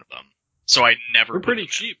find one of them. So I never. They're pretty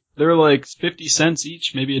cheap. They're like 50 cents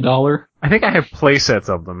each, maybe $1. I think I have play sets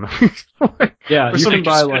of them. Yeah, you can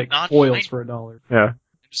buy foils for $1. Yeah.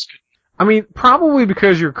 I just couldn't. I mean, probably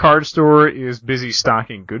because your card store is busy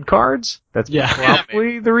stocking good cards. That's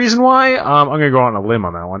probably the reason why. I'm gonna go on a limb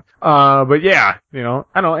on that one. But yeah, I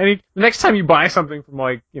don't know, the next time you buy something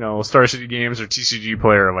from Star City Games or TCG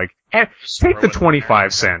Player, take the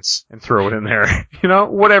 25 cents and throw it in there.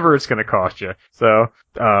 Whatever it's gonna cost you. So,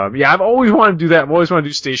 yeah, I've always wanted to do that. I've always wanted to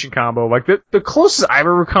do station combo. The closest I've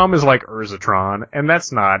ever come is Urzatron, and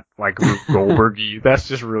that's not Rube Goldberg-y. That's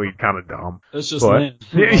just really kind of dumb. That's just land.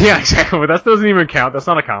 Yeah, exactly. But that doesn't even count. That's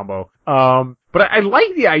not a combo. But I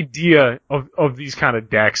like the idea of these kind of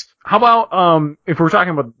decks. How about, if we're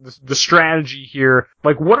talking about the strategy here,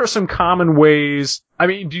 what are some common ways? I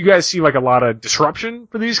mean, do you guys see, a lot of disruption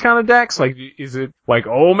for these kind of decks? Is it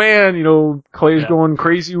oh man, Clay's going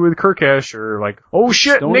crazy with Kurkesh, or oh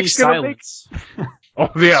shit, Stony Nick's gonna make... Oh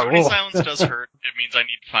yeah, Stony Silence does hurt. It means I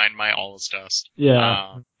need to find my All is Dust.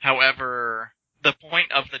 Yeah. However, the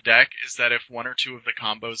point of the deck is that if 1 or 2 of the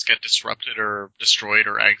combos get disrupted or destroyed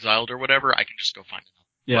or exiled or whatever, I can just go find them.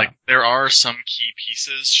 Yeah. There are some key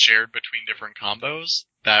pieces shared between different combos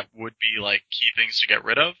that would be, key things to get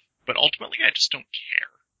rid of, but ultimately I just don't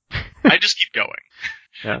care. I just keep going.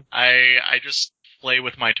 Yeah. I just play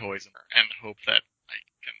with my toys and hope that I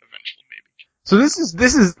can eventually maybe. So this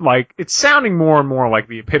is it's sounding more and more like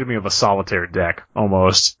the epitome of a solitaire deck,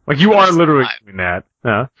 almost. You are literally doing that.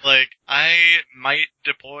 Yeah. I might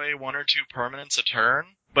deploy 1 or 2 permanents a turn,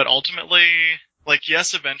 but ultimately,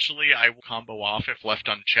 yes, eventually I will combo off if left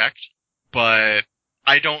unchecked, but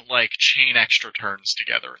I don't chain extra turns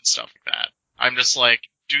together and stuff like that. I'm just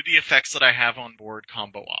do the effects that I have on board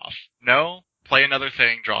combo off? No? Play another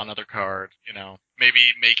thing, draw another card, maybe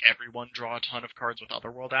make everyone draw a ton of cards with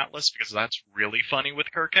Otherworld Atlas, because that's really funny with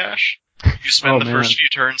Kurkash. You spend the first few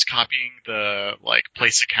turns copying the,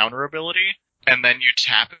 place a counter ability, and then you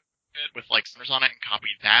tap it with, centers on it and copy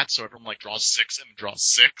that, so everyone, draws 6 and draws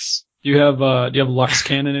 6. Do you have Lux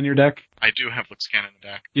Cannon in your deck? I do have Lux Cannon in the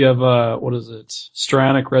deck. You have,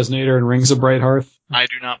 Stranic Resonator and Rings of Bright Hearth? I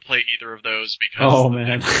do not play either of those because it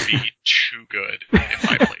would be too good if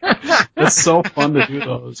I played those. It's so fun to do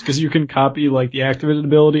those, because you can copy, the activated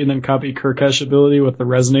ability and then copy Kurkash ability with the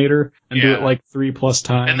Resonator and do it, 3+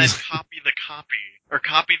 times. And then copy the copy. Or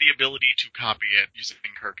copy the ability to copy it using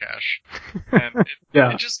Kurkash. And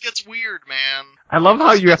it just gets weird, man. I love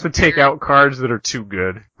how you have to take out cards that are too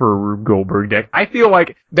good for a Rube Goldberg deck. I feel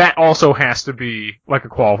like that also has to be, a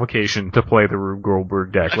qualification to play the Rube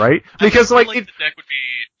Goldberg deck, right? Because, the deck would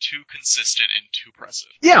be too consistent and too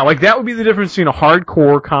oppressive. Yeah, that would be the difference between a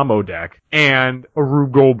hardcore combo deck and a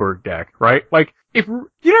Rube Goldberg deck, right? If you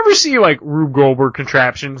never see Rube Goldberg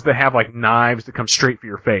contraptions that have knives that come straight for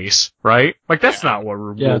your face, right? That's not what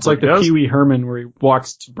Rube Goldberg does. Yeah, it's like the Pee Wee Herman where he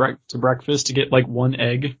walks to breakfast to get one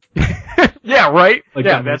egg. Yeah, right.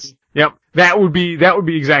 That would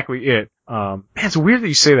be exactly it. Man, it's weird that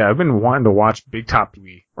you say that. I've been wanting to watch Big Top Pee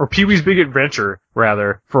Wee or Pee Wee's Big Adventure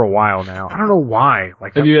rather for a while now. I don't know why.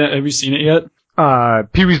 Have you seen it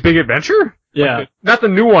yet? Pee Wee's Big Adventure? Yeah. Not the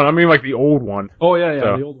new one, I mean the old one. Oh yeah,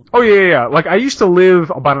 the old one. Oh yeah. I used to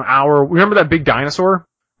live about an hour, remember that big dinosaur?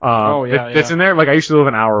 That's in there? I used to live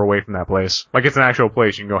an hour away from that place. It's an actual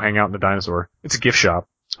place, you can go hang out in the dinosaur. It's a gift shop.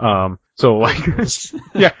 Yeah,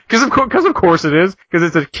 cause of course it is, cause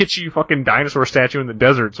it's a kitschy fucking dinosaur statue in the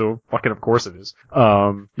desert, so fucking of course it is.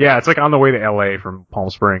 Yeah, it's on the way to LA from Palm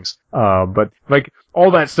Springs. But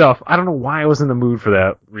all that stuff, I don't know why I was in the mood for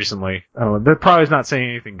that recently. I don't know, that probably is not saying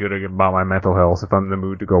anything good about my mental health if I'm in the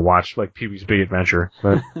mood to go watch Pee Wee's Big Adventure,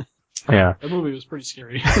 but. Yeah. That movie was pretty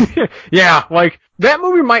scary. Yeah, that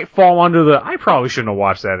movie might fall under I probably shouldn't have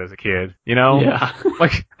watched that as a kid, Yeah.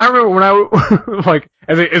 I remember when I,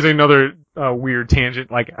 as another, weird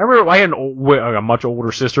tangent, I remember I had a much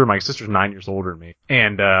older sister. My sister's 9 years older than me.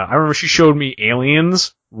 And, I remember she showed me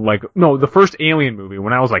Aliens, the first Alien movie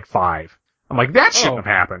when I was 5. I'm that shouldn't have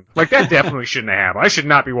happened. That definitely shouldn't have happened. I should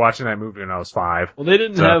not be watching that movie when I was 5. Well, they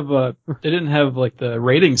didn't have the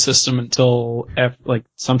rating system until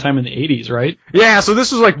sometime in the 80s, right? Yeah, so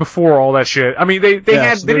this was before all that shit. I mean, they didn't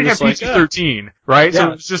have PG-13, right? Yeah.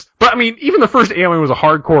 So it's just, but I mean, even the first Alien was a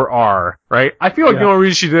hardcore R, right? I feel the only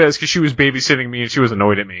reason she did that is because she was babysitting me and she was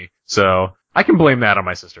annoyed at me. So, I can blame that on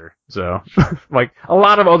my sister. So, a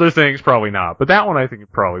lot of other things, probably not. But that one, I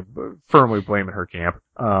think, probably firmly blame in her camp.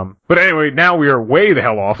 But anyway, now we are way the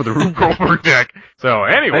hell off of the Rube Goldberg deck. So,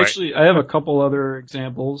 anyway. Actually, I have a couple other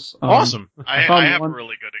examples. Awesome. I have a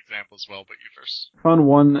really good example as well, but you first. I found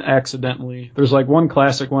one accidentally. There's one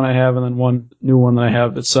classic one I have and then one new one that I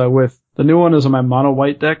have. It's with, the new one is on my mono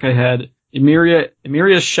white deck. I had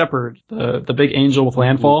Emeria Shepherd, the big angel with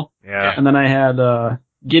landfall. Yeah. And then I had,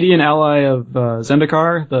 Gideon ally of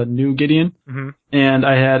Zendikar, the new Gideon, and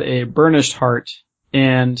I had a Burnished Heart,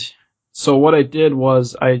 and so what I did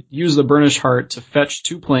was I used the Burnished Heart to fetch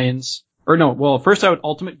 2 planes, first I would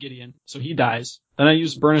ultimate Gideon, so he dies, then I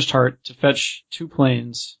used Burnished Heart to fetch 2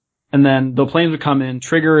 planes, and then the planes would come in,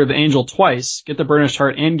 trigger the angel twice, get the Burnished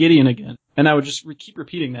Heart and Gideon again, and I would just keep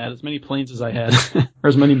repeating that, as many planes as I had, or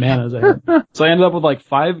as many mana as I had. So I ended up with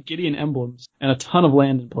 5 Gideon emblems, and a ton of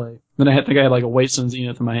land in play. Then I think I had a White Sun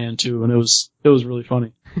Zenith in my hand too, and it was really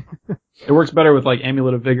funny. It works better with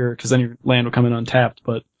Amulet of Vigor, because then your land will come in untapped,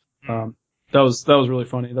 but that was really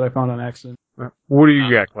funny that I found on accident. What do you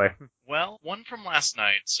got, Clay? Well, one from last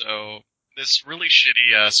night, so this really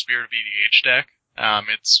shitty Spirit of EDH deck.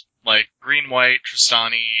 It's green-white,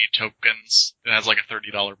 Tristani, tokens. It has a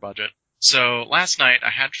 $30 budget. So last night I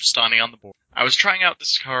had Tristani on the board. I was trying out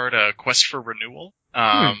this card, Quest for Renewal.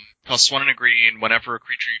 Costs 1 and a green. Whenever a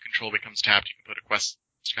creature you control becomes tapped, you can put a quest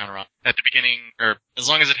counter on. At the beginning, or as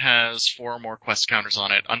long as it has 4 or more quest counters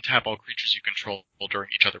on it, untap all creatures you control during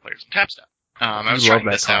each other player's untap step. I was trying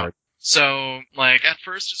this out. So, at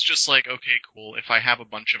first it's just okay, cool. If I have a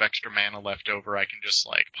bunch of extra mana left over, I can just,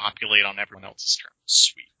 populate on everyone else's turn.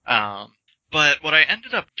 Sweet. But what I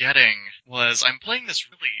ended up getting was I'm playing this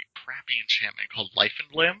really crappy enchantment called Life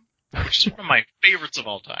and Limb, which is one of my favorites of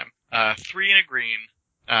all time. 3 and a green.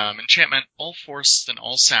 Enchantment, all forests and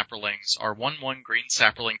all saprolings are 1/1 green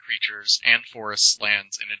saproling creatures and forest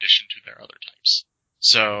lands in addition to their other types.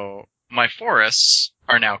 So, my forests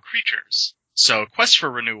are now creatures. So, Quest for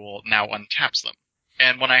Renewal now untaps them.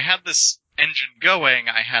 And when I had this engine going,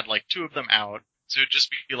 I had 2 of them out. So it'd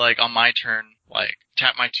just be like, on my turn, like,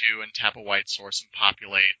 tap my 2 and tap a white source and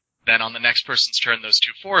populate. Then on the next person's turn, those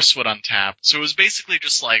 2 forests would untap. So it was basically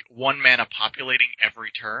just like 1 mana populating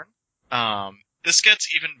every turn. This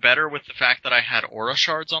gets even better with the fact that I had Aura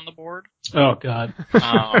Shards on the board. Oh, God.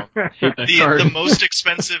 The most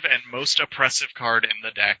expensive and most oppressive card in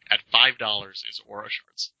the deck at $5 is Aura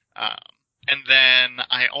Shards. And then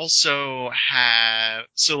I also had,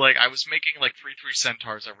 so like I was making like 3/3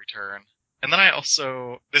 centaurs every turn. And then I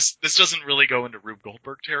also, this doesn't really go into Rube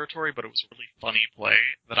Goldberg territory, but it was a really funny play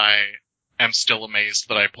that I am still amazed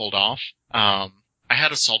that I pulled off. I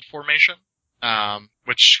had Assault Formation,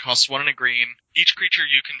 which costs 1 and a green. Each creature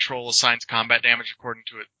you control assigns combat damage according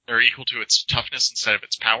to it, or equal to its toughness instead of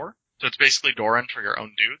its power. So it's basically Doran for your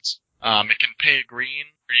own dudes. It can pay a green,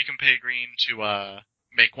 or you can pay a green to,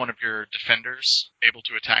 make one of your defenders able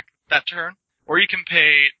to attack that turn. Or you can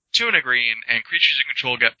pay 2 and a green, and creatures you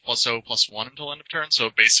control get +0/+1 until end of turn, so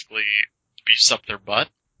it basically beefs up their butt.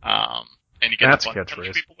 And you get a bunch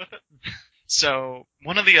of people with it. So,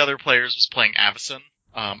 one of the other players was playing Avacyn,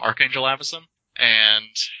 Archangel Avacyn,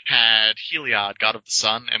 and had Heliod, God of the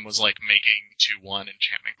Sun, and was like making 2/1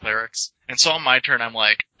 enchantment clerics. And so on my turn, I'm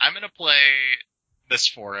like, I'm gonna play this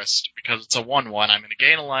forest, because it's a 1/1, I'm gonna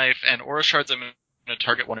gain a life, and Aura Shards, I'm gonna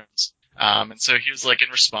target one of those. And so he was like, in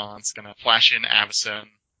response, gonna flash in Avacyn.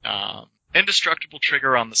 Indestructible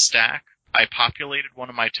trigger on the stack. I populated one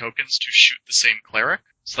of my tokens to shoot the same cleric,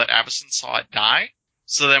 so that Avacyn saw it die.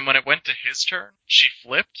 So then when it went to his turn, she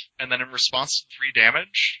flipped, and then in response to 3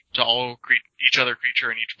 damage to each other creature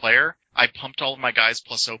and each player, I pumped all of my guys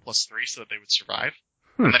 +0/+3 so that they would survive.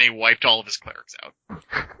 And then he wiped all of his clerics out.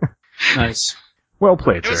 Nice. Well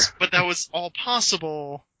played, sir. But that was all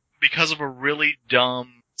possible because of a really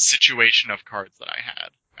dumb situation of cards that I had.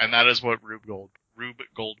 And that is what Rube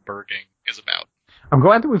Goldberging is about. I'm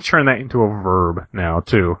glad that we've turned that into a verb now,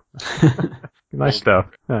 too. Nice stuff.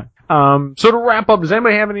 Yeah. So to wrap up, does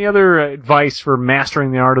anybody have any other advice for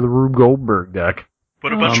mastering the art of the Rube Goldberg deck?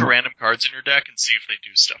 Put a bunch of random cards in your deck and see if they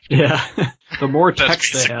do stuff. Yeah. The more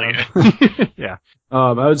text they have. Yeah.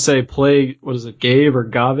 I would say play, what is it, Gave or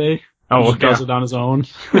Gave? Oh, he does it on his own.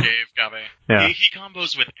 Gave, Yeah. He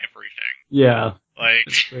combos with everything. Yeah. Like,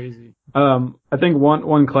 it's crazy. I think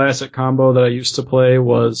one classic combo that I used to play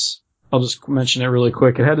was, I'll just mention it really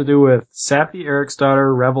quick. It had to do with Sappy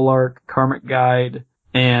Eriksdottir, Revelark, Karmic Guide,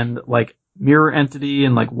 and like Mirror Entity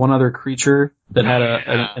and like one other creature that had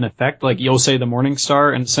an effect, like Yosei the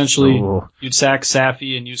Morningstar, and essentially you'd sack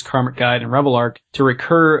Sappy and use Karmic Guide and Revelark to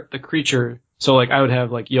recur the creature. So like I would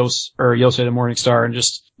have like Yosei the Morningstar and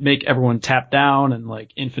just make everyone tap down and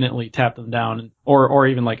like infinitely tap them down, and or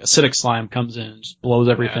even like Acidic Slime comes in and just blows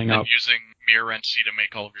everything up. And using Mirror Entity to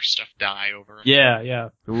make all of your stuff die over. Yeah.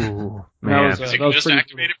 Ooh, man. Because you can just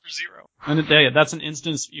activate it for 0. And that's an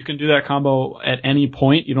instance, you can do that combo at any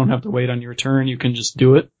point. You don't have to wait on your turn. You can just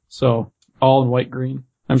do it. So, all in white-green.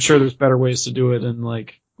 I'm sure there's better ways to do it and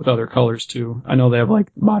like with other colors too. I know they have like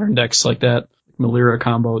modern decks like that, Malira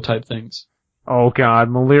combo type things. Oh god,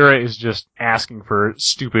 Malira is just asking for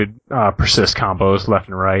stupid persist combos left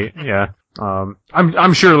and right. Yeah.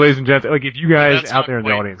 I'm sure, ladies and gents, like if you guys out there in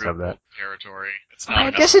the audience have that territory, it's not.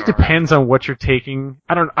 I guess it depends on what you're taking.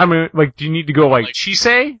 I mean, like, do you need to go like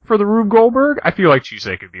Chisei for the Rube Goldberg? I feel like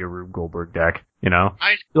Chisei could be a Rube Goldberg deck. You know,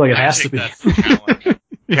 I feel like it has to be. That as a challenge.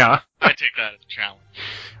 Yeah. I take that as a challenge.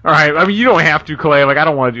 Alright, I mean, you don't have to, Clay. Like, I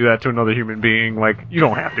don't want to do that to another human being. Like, you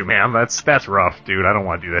don't have to, man. That's rough, dude. I don't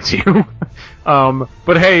want to do that to you.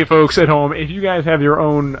 But hey, folks at home, if you guys have your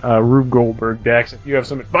own Rube Goldberg decks, if you have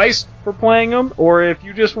some advice for playing them, or if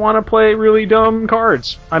you just want to play really dumb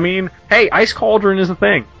cards, I mean, hey, Ice Cauldron is a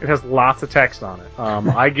thing. It has lots of text on it.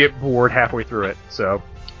 I get bored halfway through it, so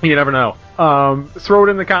you never know. Throw it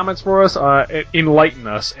in the comments for us. Enlighten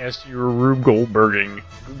us as to your Rube Goldberging.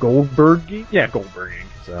 Goldberging? Yeah, Goldberging.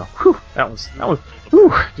 So, that was,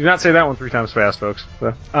 do not say that one 3 times fast, folks.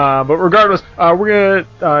 So, but regardless, we're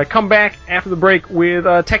gonna, come back after the break with,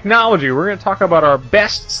 technology. We're gonna talk about our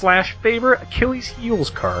best/favorite Achilles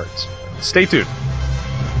heels cards. Stay tuned.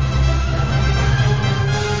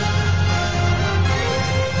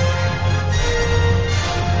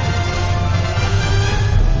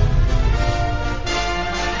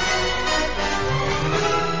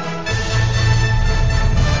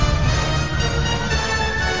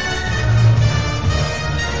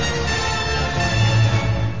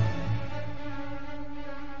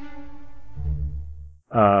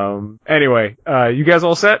 Anyway, you guys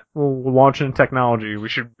all set? We'll launch into technology. We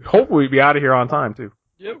should hopefully be out of here on time, too.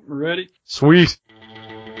 Yep, we're ready. Sweet.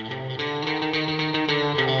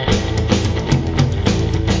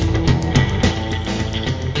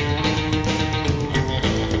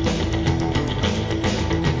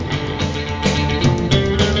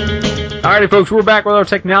 Alrighty, folks, we're back with our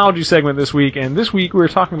technology segment this week, and this week we're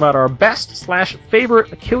talking about our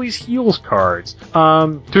best/favorite Achilles heels cards.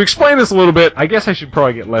 To explain this a little bit, I guess I should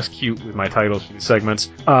probably get less cute with my titles for these segments.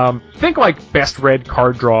 Think like best red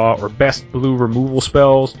card draw or best blue removal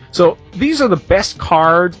spells. So these are the best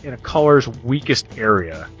cards in a color's weakest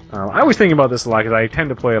area. I always think about this a lot because I tend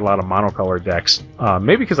to play a lot of monocolored decks.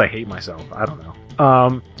 Maybe because I hate myself. I don't know.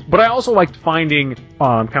 But I also like finding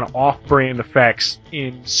kind of off-brand effects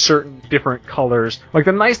in certain different colors. Like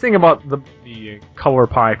the nice thing about the color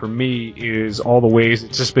pie for me is all the ways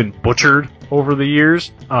it's just been butchered over the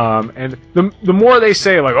years. And the more they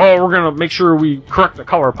say, like, oh, we're going to make sure we correct the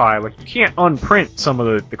color pie, like you can't unprint some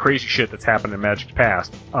of the crazy shit that's happened in Magic's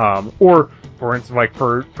past. Or for instance, like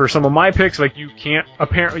for some of my picks, like you can't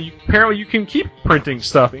apparently you can keep printing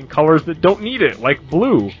stuff in colors that don't need it, like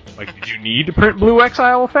blue. Like, did you need to print blue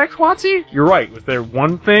exile effects, Watsy? You're right. Was there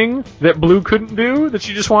one thing that blue couldn't do that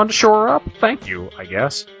you just wanted to shore up? Thank you, I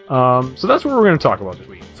guess. So that's what we're going to talk about this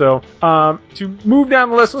week. So to move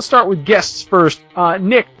down the list, let's start with guests first.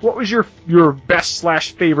 Nick, what was your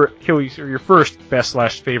best/favorite Achilles, or your first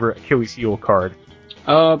best/favorite Achilles heel card?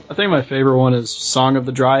 I think my favorite one is Song of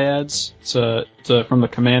the Dryads. It's from the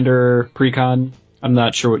Commander Precon. I'm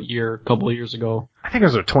not sure what year, a couple of years ago. I think it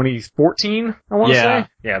was 2014, I want to say.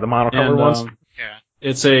 Yeah, the monocolored ones. Yeah.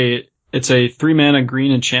 It's a 3-mana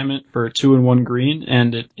green enchantment for 2/1 green,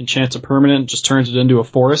 and it enchants a permanent, just turns it into a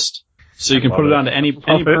forest. So you can put it onto any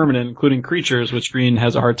permanent, including creatures, which green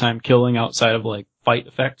has a hard time killing outside of like fight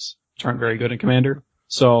effects, which aren't very good in Commander.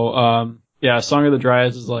 So, yeah, Song of the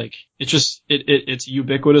Dryads is like, it's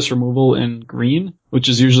ubiquitous removal in green, which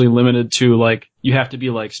is usually limited to like, you have to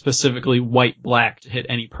be like specifically white-black to hit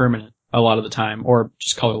any permanent a lot of the time, or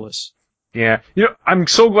just colorless. Yeah. You know, I'm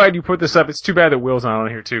so glad you put this up. It's too bad that Will's not on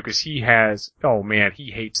here too, because he hates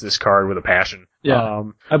this card with a passion. Yeah.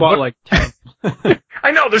 I bought like 10.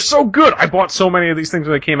 I know, they're so good. I bought so many of these things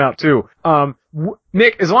when they came out too.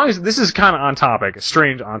 Nick, as long as this is kind of on topic, a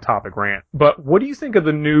strange on topic rant, but what do you think of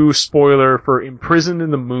the new spoiler for Imprisoned in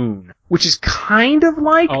the Moon? Which is kind of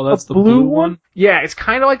like that's a the blue one? Yeah, it's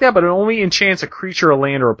kind of like that, but it only enchants a creature, a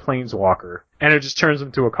land, or a planeswalker, and it just turns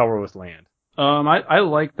them to a colorless land. I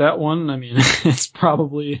like that one. I mean, it's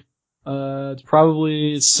probably on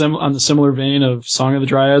the similar vein of Song of the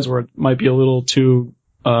Dryads, where it might be a little too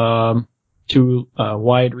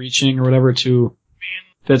wide-reaching or whatever to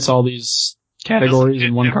fits all these categories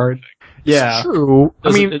in one card. Yeah, true.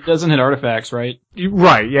 It doesn't hit artifacts, right?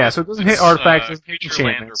 Right. Yeah. So it doesn't hit artifacts. It's creature,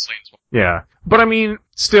 land, or planeswalker. Yeah, but I mean,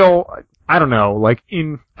 still, I don't know. Like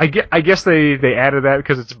I guess they added that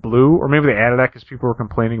because it's blue, or maybe they added that because people were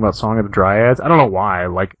complaining about Song of the Dryads. I don't know why.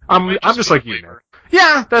 Like I'm just like you.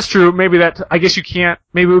 Yeah, that's true. Maybe I guess you can't.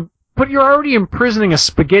 But you're already imprisoning a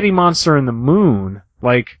spaghetti monster in the moon.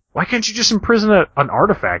 Like, why can't you just imprison an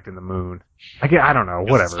artifact in the moon? I don't know.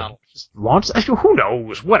 Whatever. Just launch. Who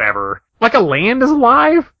knows? Whatever. Like a land is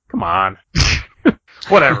alive? Come on.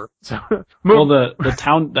 Whatever. Well, the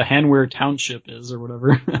Hanware Township is, or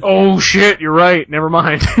whatever. Oh shit, you're right. Never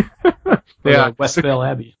mind. Yeah, Westvale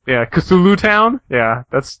Abbey. Yeah, Cthulhu Town. Yeah,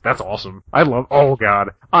 that's awesome. Oh god,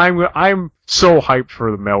 I'm so hyped for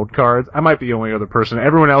the meld cards. I might be the only other person.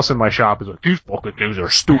 Everyone else in my shop is like, these fucking things are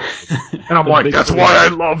stupid, and I'm like, that's why I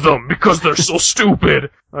love them, because they're so stupid.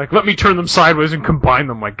 Like, let me turn them sideways and combine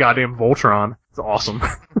them like goddamn Voltron. It's awesome.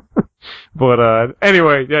 But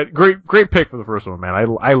anyway, yeah, great pick for the first one, man.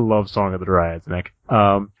 I love Song of the Dryads, Nick.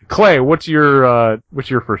 Clay, what's your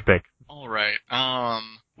first pick? All right.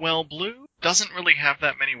 Well, blue doesn't really have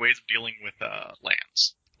that many ways of dealing with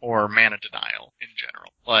lands or mana denial in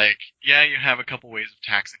general. Like, yeah, you have a couple ways of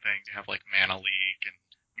taxing things. You have like Mana Leak and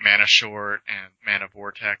Mana Short and Mana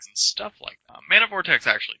Vortex and stuff like that. Mana Vortex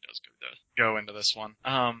actually does go into this one.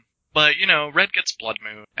 But, you know, red gets Blood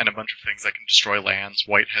Moon and a bunch of things that can destroy lands.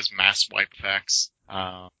 White has mass wipe effects.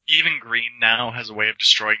 Even green now has a way of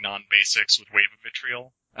destroying non-basics with Wave of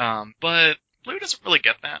Vitriol. But blue doesn't really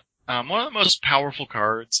get that. One of the most powerful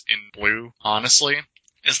cards in blue, honestly,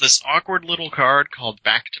 is this awkward little card called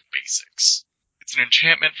Back to Basics. It's an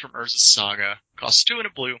enchantment from Urza's Saga. Costs 2 and a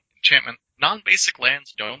blue. Enchantment. Non-basic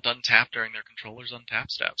lands don't untap during their controller's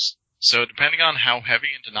untap steps. So depending on how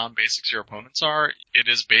heavy into non-basics your opponents are, it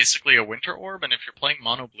is basically a Winter Orb, and if you're playing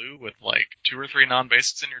mono blue with like 2 or 3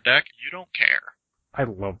 non-basics in your deck, you don't care. I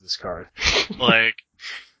love this card. Like,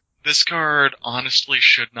 this card honestly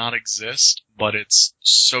should not exist, but it's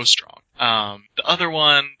so strong. The other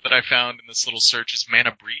one that I found in this little search is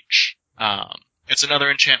Mana Breach. It's another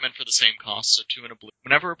enchantment for the same cost, so 2 and a blue.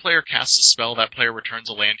 Whenever a player casts a spell, that player returns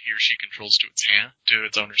a land he or she controls to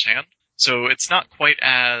its owner's hand. So it's not quite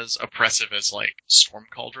as oppressive as, like, Storm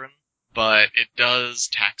Cauldron, but it does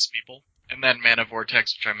tax people. And then Mana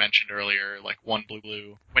Vortex, which I mentioned earlier, like 1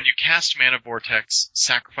 blue. When you cast Mana Vortex,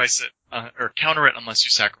 sacrifice it, or counter it unless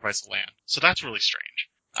you sacrifice a land. So that's really strange.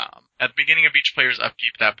 At the beginning of each player's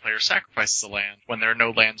upkeep, that player sacrifices a land. When there are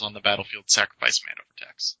no lands on the battlefield, sacrifice Mana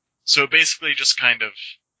Vortex. So it basically just kind of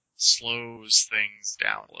slows things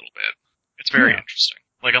down a little bit. It's very interesting.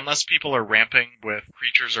 Like, unless people are ramping with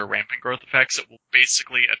creatures or ramping growth effects, it will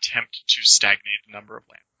basically attempt to stagnate the number of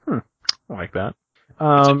lands. I like that.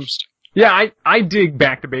 It's interesting. Yeah, I dig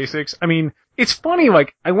back to basics. I mean, it's funny,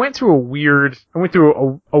 like, I went through a weird,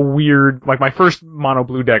 like, my first mono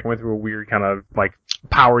blue deck went through a weird kind of, like,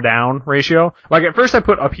 power down ratio. Like, at first I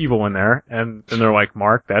put Upheaval in there, and then they're like,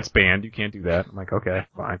 Mark, that's banned, you can't do that. I'm like, okay,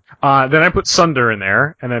 fine. Then I put Sunder in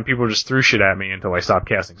there, and then people just threw shit at me until I stopped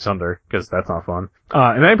casting Sunder, because that's not fun.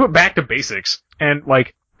 And then I put back to basics, and,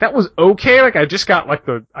 like, that was okay. Like, I just got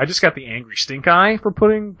the angry stink eye for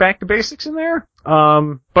putting back to basics in there.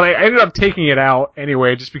 But I ended up taking it out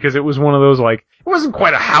anyway, just because it was one of those, like, it wasn't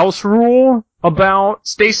quite a house rule about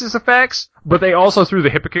stasis effects, but they also threw the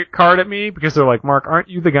hypocrite card at me because they're like, Mark, aren't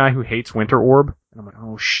you the guy who hates Winter Orb? And I'm like,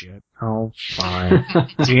 oh shit. Oh, fine.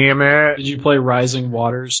 Damn it. Did you play Rising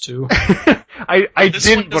Waters too? I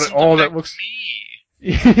didn't, but all that looks...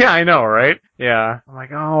 Yeah, I know, right? Yeah. I'm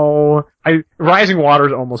like, oh, Rising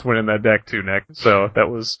Waters almost went in that deck too, Nick. So that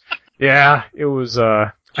was, yeah, it was,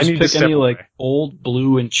 Just pick any, like, old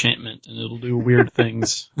blue enchantment and it'll do weird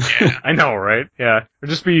things. Yeah, I know, right? Yeah. Or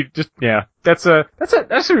yeah. That's a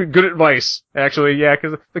good advice, actually, yeah,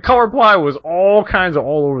 cause the color ply was all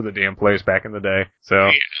over the damn place back in the day. So.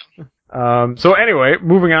 Yeah. So anyway,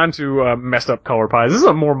 moving on to messed up color pies. This is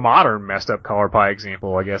a more modern messed up color pie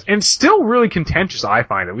example, I guess, and still really contentious, I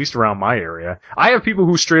find, at least around my area. I have people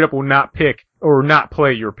who straight up will not pick or not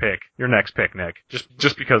play your next pick, Nick,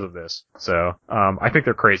 just because of this. So, I think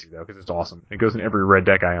they're crazy though, because it's awesome. It goes in every red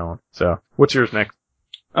deck I own. So, what's yours, Nick?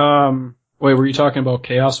 Wait, were you talking about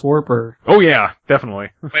Chaos Warp or? Oh yeah, definitely.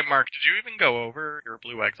 Wait, Mark, did you even go over your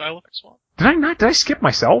Blue Exile effect swap? Did I not? Did I skip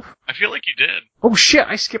myself? I feel like you did. Oh shit,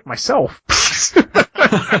 I skipped myself.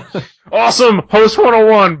 Awesome! Host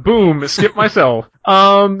 101, boom, skip myself.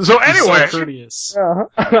 So anyway. So courteous.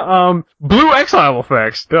 Blue Exile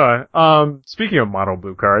effects, duh. Speaking of mono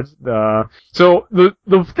blue cards, so the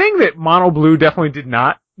thing that mono blue definitely did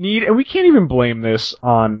not need, and we can't even blame this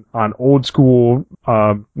on old school,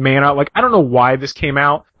 mana. Like, I don't know why this came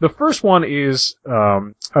out. The first one is,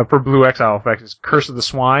 for Blue Exile effects is Curse of the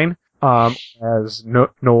Swine, as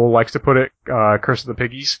Noel likes to put it, Curse of the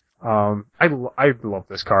Piggies. I love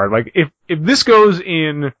this card. Like, if this goes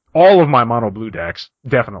in all of my mono blue decks,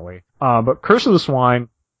 definitely. But Curse of the Swine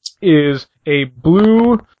is a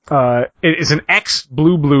blue, it is an X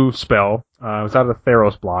blue spell, it's out of the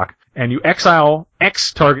Theros block. And you exile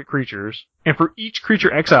X target creatures, and for each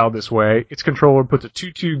creature exiled this way, its controller puts a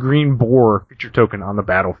 2/2 green boar creature token on the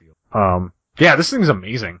battlefield. Yeah, this thing's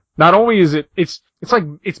amazing. Not only is it's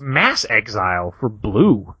mass exile for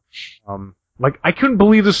blue. Like, I couldn't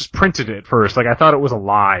believe this was printed at first. Like, I thought it was a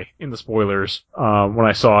lie in the spoilers, when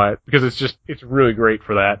I saw it, because it's really great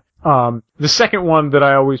for that. The second one that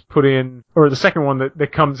I always put in, or the second one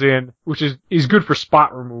that comes in, which is good for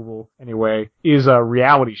spot removal anyway, is a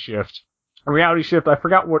Reality Shift. A Reality Shift, I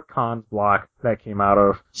forgot what Khan's block that came out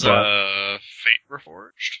of. Fate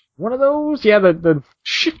Reforged? One of those? Yeah, the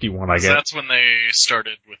shifty one, I guess. So that's when they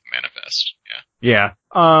started with Manifest, yeah.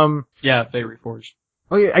 Yeah, Fate Reforged.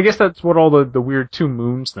 Oh yeah, I guess that's what all the weird Two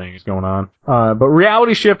Moons thing is going on. But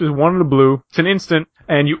Reality Shift is one in the blue. It's an instant,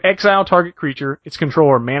 and you exile target creature. Its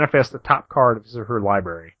controller manifests the top card of his or her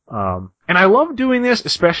library. And I love doing this,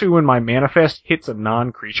 especially when my manifest hits a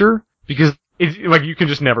non-creature, because it's like you can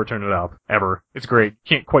just never turn it up ever. It's great.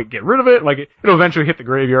 Can't quite get rid of it. Like it'll eventually hit the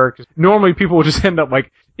graveyard. 'Cause normally people will just end up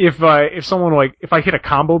like if I hit a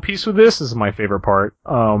combo piece with this is my favorite part.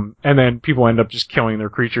 And then people end up just killing their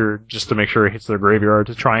creature just to make sure it hits their graveyard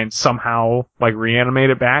to try and somehow like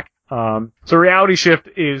reanimate it back. So Reality Shift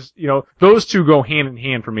is, those two go hand in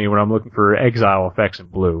hand for me when I'm looking for exile effects in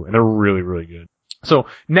blue, and they're really, really good. So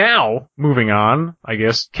now, moving on, I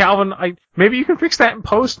guess, Calvin, maybe you can fix that in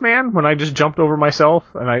post, man, when I just jumped over myself,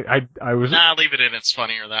 and I was... Nah, leave it in, it's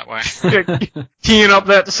funnier that way. Teeing up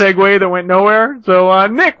that segue that went nowhere. So,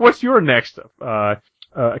 Nick, what's your next,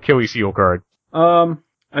 Achilles heel card?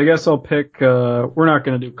 I guess I'll pick, we're not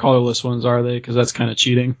gonna do colorless ones, are they? Cause that's kinda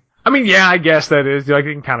cheating. I mean, yeah, I guess that is. Like,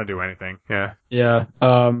 you can kinda do anything, yeah. Yeah,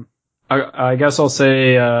 I guess I'll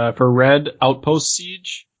say, for red, Outpost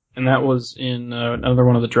Siege. And that was in another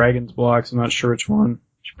one of the Dragons blocks. I'm not sure which one.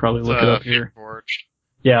 Should probably look it up here. Fate Reforged.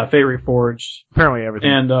 Yeah, Fate Reforged. Apparently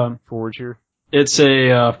everything. And Forge here. It's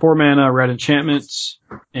a 4-mana red enchantment,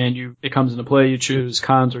 and it comes into play. You choose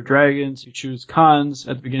cons or dragons. You choose cons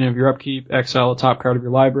at the beginning of your upkeep. Exile a top card of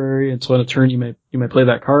your library, and so in a turn you may play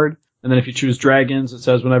that card. And then if you choose dragons, it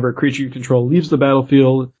says whenever a creature you control leaves the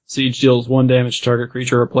battlefield, Siege deals 1 damage to target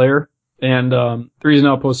creature or player. And the reason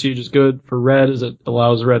Outpost Siege is good for red is it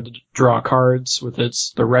allows red to draw cards with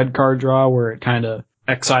the red card draw, where it kind of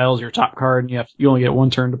exiles your top card, and you only get 1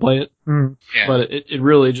 turn to play it. Yeah. But it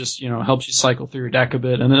really just helps you cycle through your deck a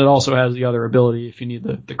bit, and then it also has the other ability if you need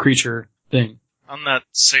the creature thing. On that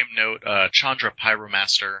same note, Chandra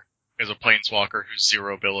Pyromaster is a planeswalker whose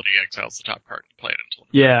 0 ability exiles the top card and play it until.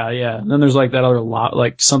 Yeah. And then there's like that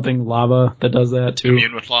other something lava that does that too.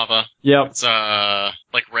 Immune with lava. Yep. It's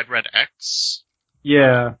like red X.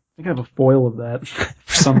 Yeah. I think I have a foil of that for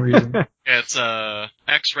some reason. It's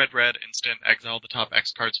X red instant, exile the top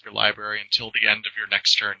X cards of your library until the end of your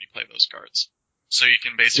next turn. You play those cards. So you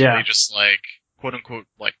can basically just quote unquote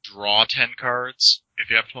draw 10 cards if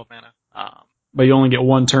you have 12 mana. But you only get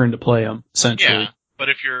 1 turn to play them essentially. Yeah. But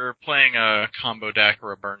if you're playing a combo deck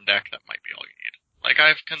or a burn deck, that might be all you need.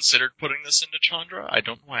 I've considered putting this into Chandra. I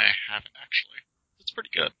don't know why I haven't actually. It's pretty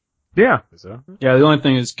good. Yeah. So. Yeah, the only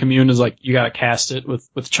thing is Commune is you gotta cast it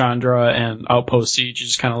with Chandra and Outpost Siege. You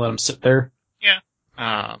just kind of let them sit there.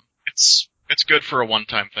 Yeah. It's good for a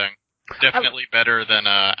one-time thing. Definitely better than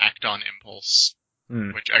Act on Impulse,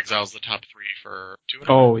 which exiles the top 3 for 2.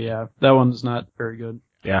 Oh yeah, that one's not very good.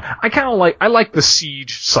 Yeah, I like the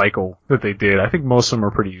Siege cycle that they did. I think most of them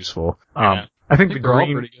are pretty useful. I think the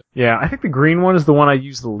green, I think the green one is the one I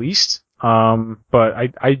use the least. But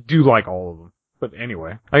I do like all of them. But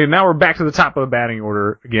anyway, now we're back to the top of the batting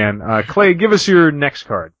order again. Clay, give us your next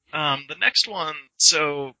card. The next one,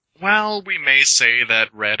 so while we may say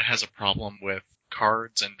that red has a problem with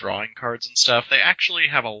cards and drawing cards and stuff, they actually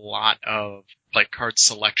have a lot of card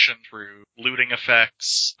selection through looting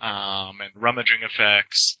effects, and rummaging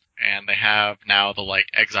effects, and they have now the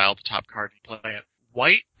exile the top card and play it.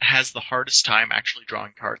 White has the hardest time actually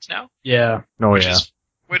drawing cards now. Yeah.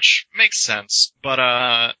 Which makes sense,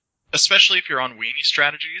 but especially if you're on weenie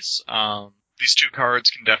strategies, these 2 cards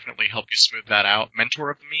can definitely help you smooth that out.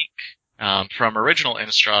 Mentor of the Meek, from original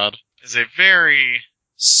Innistrad, is a very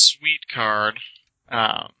sweet card.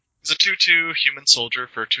 It's a 2/2 human soldier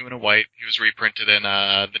for 2 and a white. He was reprinted in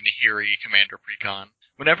the Nahiri Commander Precon.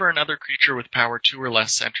 Whenever another creature with power 2 or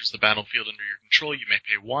less enters the battlefield under your control, you may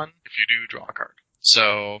pay 1. If you do, draw a card.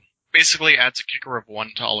 So basically adds a kicker of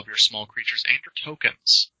 1 to all of your small creatures and your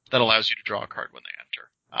tokens that allows you to draw a card when they enter.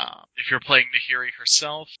 If you're playing Nahiri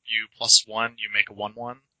herself, you +1, you make a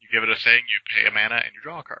 1/1. You give it a thing, you pay a mana, and you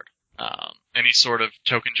draw a card. Any sort of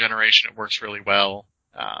token generation, it works really well.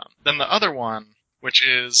 Then the other one, which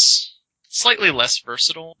is slightly less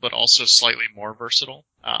versatile, but also slightly more versatile.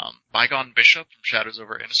 Bygone Bishop from Shadows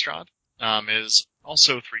over Innistrad is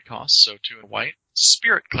also 3 costs, so 2 and white.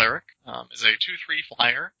 Spirit Cleric is a 2/3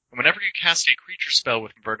 flyer, and whenever you cast a creature spell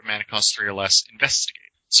with converted mana cost 3 or less, investigate.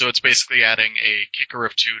 So it's basically adding a kicker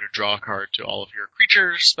of 2 to draw a card to all of your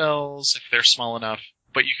creature spells, if they're small enough,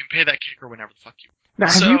 but you can pay that kicker whenever the fuck you want.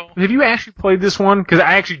 Now, have you actually played this one? Because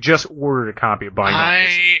I actually just ordered a copy of Bygone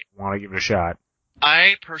Bishop. I want to give it a shot.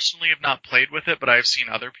 I personally have not played with it, but I've seen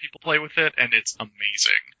other people play with it, and it's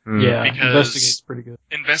amazing. Yeah, because Investigate's pretty good.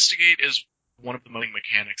 Investigate is one of the main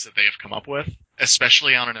mechanics that they have come up with,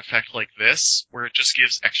 especially on an effect like this, where it just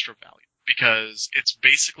gives extra value. Because it's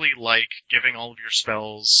basically like giving all of your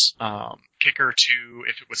spells kicker to,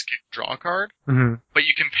 if it was kick, draw a card, but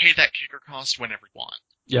you can pay that kicker cost whenever you want.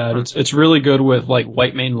 Yeah, it's really good with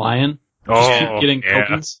White Mane Lion. Just keep getting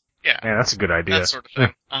tokens. Yeah, that's a good idea. That sort of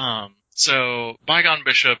thing. So Bygone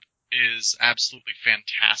Bishop is absolutely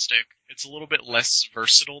fantastic. It's a little bit less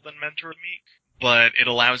versatile than Mentor of the Meek, but it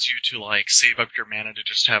allows you to save up your mana to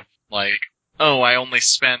just have I only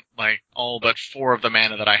spent all but 4 of the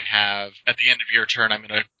mana that I have. At the end of your turn, I'm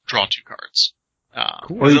going to draw 2 cards.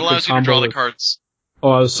 Cool. It allows you to draw the cards.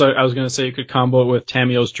 Oh, I was going to say you could combo it with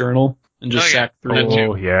Tamio's Journal and just sack through.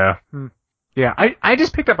 Oh, yeah. Yeah, I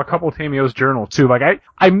just picked up a couple of Tamio's Journal too.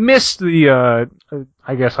 I missed the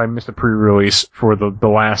I guess I missed the pre-release for the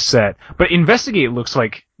last set. But Investigate looks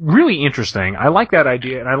really interesting. I like that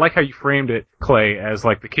idea, and I like how you framed it, Clay, as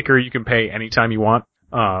the kicker you can pay anytime you want.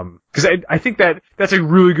 Because I think that's a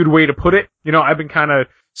really good way to put it. I've been kind of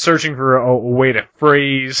searching for a way to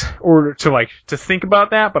phrase or to think about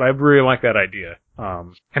that, but I really like that idea.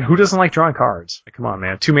 And who doesn't like drawing cards? Come on,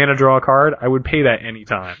 man. 2 mana draw a card? I would pay that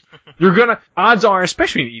anytime. Odds are,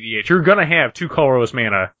 especially in EDH, you're gonna have 2 colorless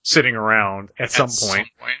mana sitting around at some point.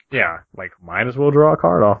 Yeah, might as well draw a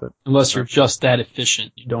card off it. Unless you're just that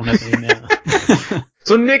efficient. You don't have any mana.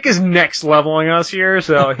 So Nick is next leveling us here.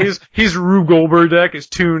 So his Rube Goldberg deck is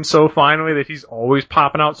tuned so finely that he's always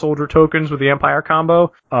popping out soldier tokens with the Empire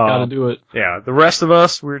combo. Gotta do it. Yeah, the rest of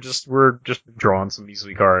us, we're just drawing some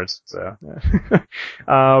measly cards. So,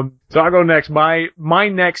 so I'll go next. My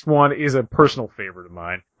next one is a personal favorite of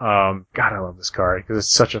mine. God, I love this card because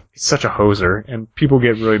it's such a hoser, and people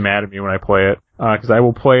get really mad at me when I play it, because I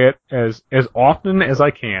will play it as often as I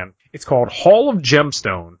can. It's called Hall of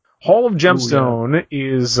Gemstone. Hall of Gemstone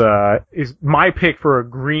is my pick for a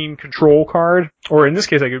green control card, or in this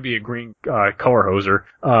case, I could be a green color hoser.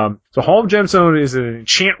 So Hall of Gemstone is an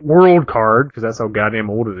enchant world card, because that's how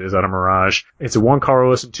goddamn old it is out of Mirage. It's a 1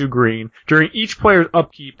 colorless and 2 green. During each player's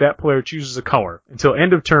upkeep, that player chooses a color. Until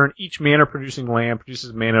end of turn, each mana producing land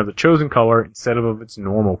produces mana of the chosen color instead of its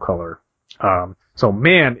normal color. So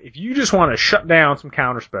man, if you just want to shut down some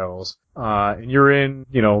counter spells, and you're in,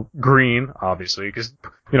 green, obviously, because,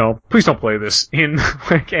 please don't play this in,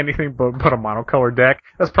 like, anything but a monocolored deck.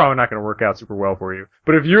 That's probably not going to work out super well for you.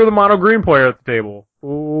 But if you're the mono green player at the table,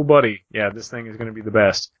 oh buddy, yeah, this thing is going to be the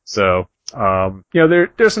best. So,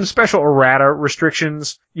 there's some special errata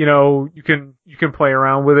restrictions, you can play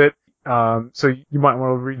around with it. So you might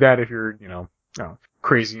want to read that if you're,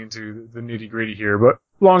 crazy into the nitty gritty here, but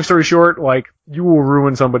long story short, like, you will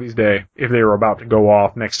ruin somebody's day if they were about to go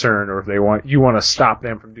off next turn, or if you want to stop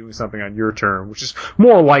them from doing something on your turn, which is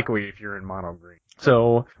more likely if you're in mono green.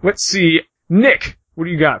 So let's see, Nick, what do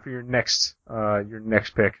you got for your next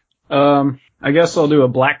pick? I guess I'll do a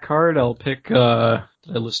black card. I'll pick. Did I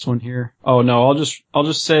list one here? Oh no, I'll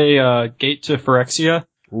just say Gate to Phyrexia.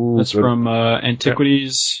 Ooh, that's from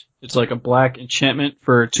Antiquities. It's like a black enchantment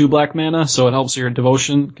for 2 black mana, so it helps your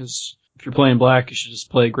devotion, because if you're playing black, you should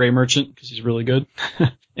just play Grey Merchant, because he's really good.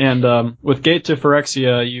 And with Gate to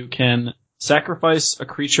Phyrexia, you can sacrifice a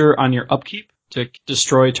creature on your upkeep to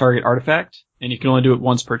destroy target artifact, and you can only do it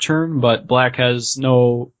once per turn, but black has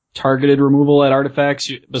no targeted removal at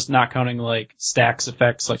artifacts, but not counting like stacks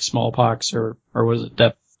effects like Smallpox or was it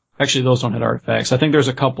Depth? Actually, those don't hit artifacts. I think there's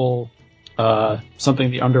a couple,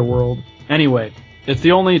 something the Underworld. Anyway, it's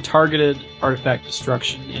the only targeted artifact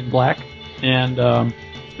destruction in black, and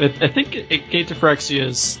I think Gate to Phyrexia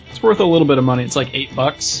it's worth a little bit of money. It's like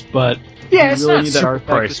 $8, but yeah, you really need that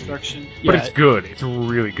artifact pricey. destruction. But Yeah, it's good. It's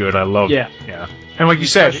really good. I love it. Yeah. And like you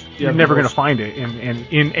said, you're never going to find it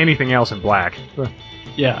in anything else in black.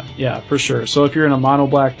 Yeah, for sure. So if you're in a mono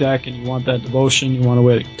black deck and you want that devotion, you want a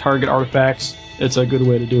way to target artifacts, it's a good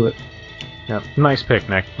way to do it. Yeah, nice pick,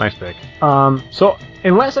 Nick. Nice pick. So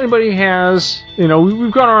unless anybody has,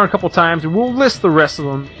 we've gone around a couple times, and we'll list the rest of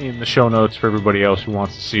them in the show notes for everybody else who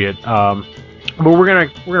wants to see it. But we're gonna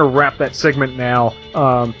wrap that segment now.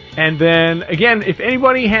 And then again, if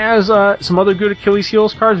anybody has some other good Achilles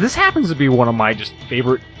heels cards, this happens to be one of my just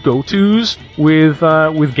favorite go-tos with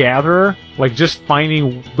Gatherer. Like, just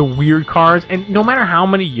finding the weird cards, and no matter how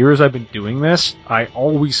many years I've been doing this, I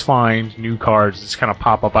always find new cards that just kind of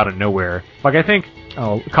pop up out of nowhere. Like, I think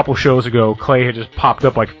a couple shows ago, Clay had just popped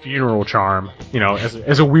up like Funeral Charm,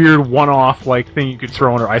 as a weird one-off like thing you could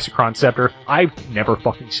throw under Isochron Scepter. I've never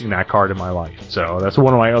fucking seen that card in my life. So that's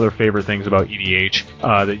one of my other favorite things about EDH,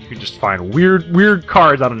 that you can just find weird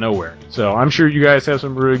cards out of nowhere. So I'm sure you guys have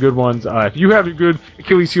some really good ones. If you have a good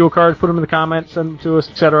Achilles heel cards, put them in the comments, send them to us,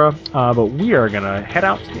 etc. But we are gonna head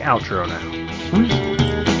out to the outro now.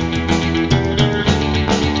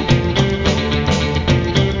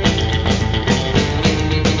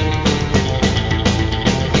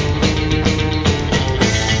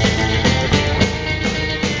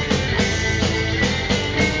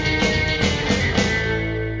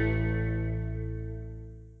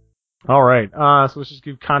 All right, so let's just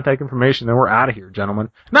give contact information, then we're out of here, gentlemen.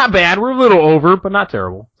 Not bad, we're a little over, but not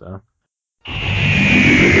terrible. So.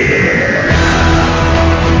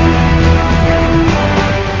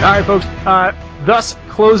 All right, folks. Thus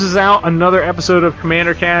closes out another episode of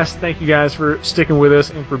CommanderCast. Thank you guys for sticking with us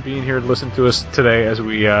and for being here to listen to us today as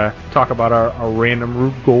we talk about our random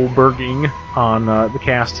Rube Goldberging on the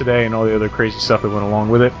cast today and all the other crazy stuff that went along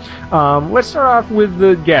with it. Let's start off with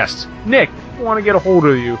the guests. Nick, if people want to get a hold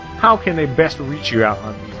of you, how can they best reach you out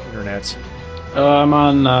on these internets? I'm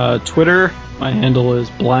on Twitter. My handle is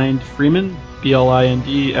Blind Freeman,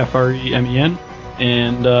 BLINDFREMEN,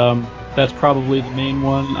 and that's probably the main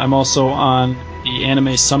one. I'm also on the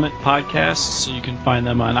Anime Summit podcast, so you can find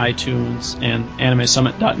them on iTunes and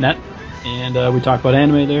animesummit.net. And we talk about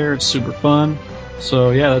anime there. It's super fun. So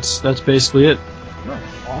yeah, that's basically it.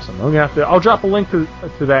 Oh, awesome. I'll drop a link to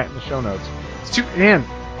that in the show notes. Man,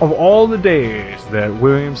 of all the days that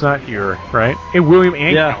William's not here, right? And William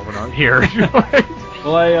and Calvin aren't here.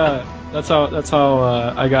 Well, That's how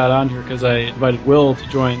I got on here, because I invited Will to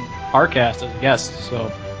join our cast as a guest.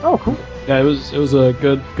 So Oh, cool. yeah, it was a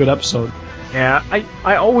good episode. Yeah,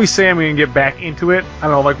 I always say I'm going to get back into it. I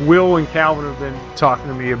don't know, like Will and Calvin have been talking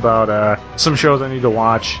to me about some shows I need to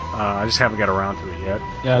watch. I just haven't got around to it yet.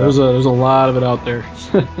 Yeah, there's a lot of it out there.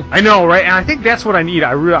 I know, right? And I think that's what I need.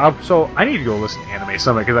 So I need to go listen to Anime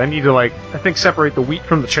Summit, because I need to, like, I think separate the wheat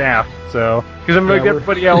from the chaff. So, because I'm like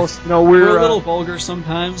everybody else, we're a little vulgar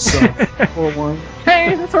sometimes, so forewarned.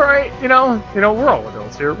 Hey, that's all right. You know, we're all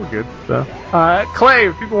adults here. We're good. So, Clay,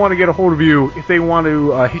 if people want to get a hold of you, if they want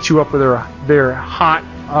to hit you up with their hot,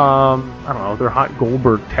 I don't know, their hot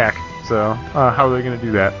Goldberg tech. So, how are they going to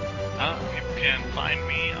do that? People can find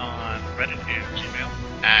me on Reddit and Gmail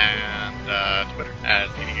and Twitter as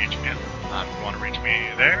EDHman. If you want to reach me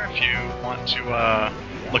there, if you want to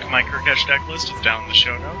look at my Kirkesh deck list, it's down in the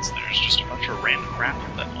show notes. There's just a bunch of random crap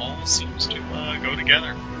that all seems to go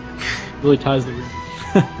together. Really ties the room.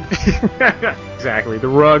 Exactly. The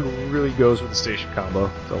rug really goes with the station combo.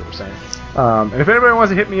 That's all we're saying. And if anybody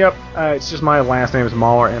wants to hit me up, it's just my last name is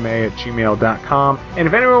mahlerma@gmail.com. And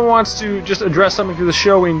if anyone wants to just address something to the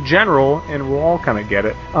show in general, and we'll all kind of get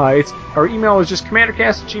it, our email is just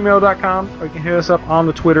commandercast@gmail.com, or you can hit us up on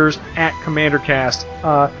the Twitters @commandercast.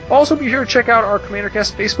 Also, be sure to check out our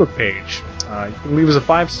CommanderCast Facebook page. You can leave us a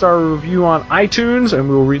 5-star review on iTunes, and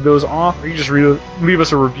we'll read those off. Or you just leave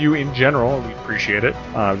us a review in general, and we appreciate it.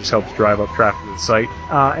 It just helps drive up traffic to the site.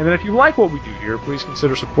 And then if you like what we do here, please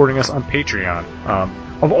consider supporting us on Patreon.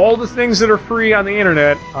 Of all the things that are free on the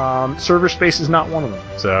internet, server space is not one of them.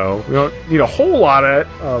 So we don't need a whole lot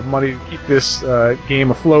of money to keep this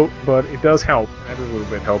game afloat, but it does help. And every little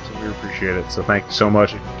bit helps, and we appreciate it. So thank you so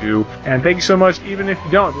much if you do. And thank you so much even if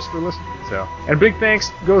you don't, just for listening. So, and a big thanks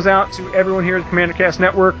goes out to everyone here at the CommanderCast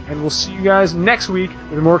Network, and we'll see you guys next week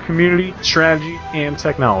with more community, strategy, and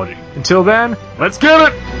technology. Until then, let's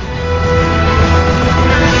get it!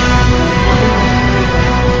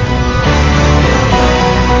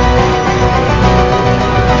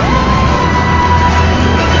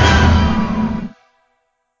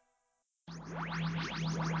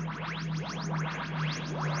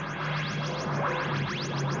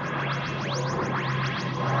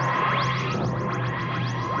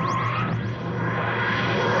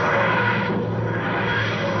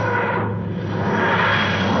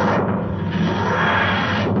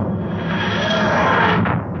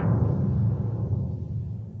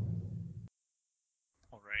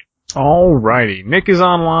 Alrighty, Nick is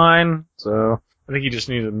online, so I think he just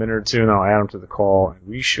needs a minute or two, and I'll add him to the call, and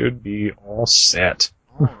we should be all set.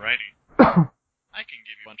 Alrighty. I can give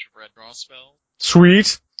you a bunch of red draw spells.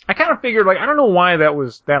 Sweet. I kind of figured, like, I don't know why that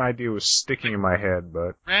idea was sticking in my head,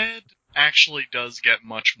 but... Red actually does get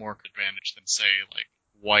much more advantage than, say, like,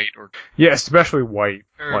 white or... Yeah, especially white.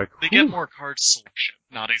 They get more card selection,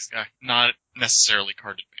 not necessarily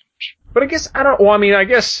card advantage. But I guess,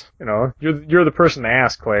 you know, you're the person to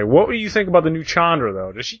ask, Clay. What do you think about the new Chandra,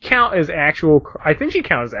 though? Does she count as I think she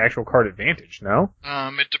counts as actual card advantage, no?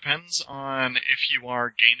 It depends on if you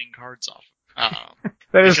are gaining cards off.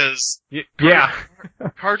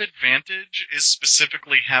 Card advantage is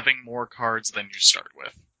specifically having more cards than you start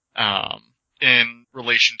with, in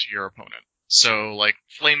relation to your opponent. So, like,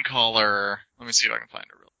 Flamecaller, let me see if I can find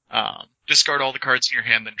it real. Discard all the cards in your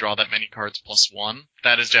hand, then draw that many cards +1.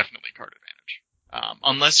 That is definitely card advantage.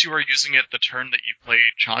 Unless you are using it the turn that you play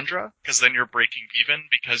Chandra, because then you're breaking even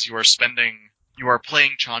because you are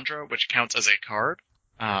playing Chandra, which counts as a card.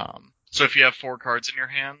 So if you have 4 cards in your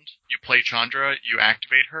hand, you play Chandra, you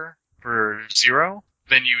activate her for 0,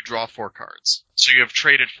 then you draw 4 cards. So you have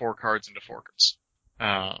traded 4 cards into 4 cards.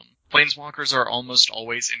 Planeswalkers are almost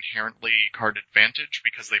always inherently card advantage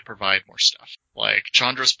because they provide more stuff. Like,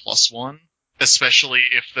 Chandra's +1, especially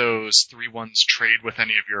if those 3/1s trade with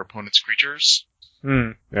any of your opponent's creatures,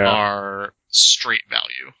 are straight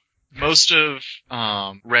value. Most of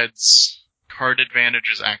Red's card advantage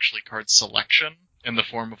is actually card selection in the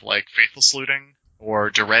form of, like, Faithless Looting or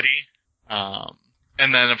Duretti.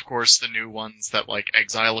 And then, of course, the new ones that, like,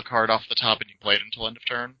 exile a card off the top and you play it until end of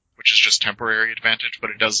turn, which is just temporary advantage,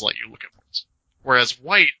 but it does let you look at cards. Whereas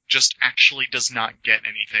white just actually does not get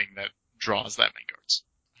anything that draws that many cards.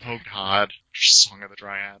 Oh god, Song of the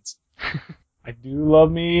Dryads. I do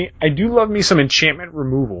love me some enchantment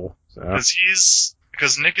removal. So.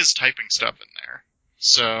 Because Nick is typing stuff in there.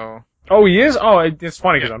 So. Oh, he is? Oh, it's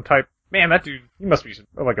funny because I'm typing. Man, that dude, he must be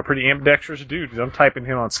like a pretty ambidextrous dude, because I'm typing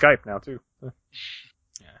him on Skype now, too.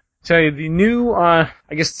 Tell you, the new, I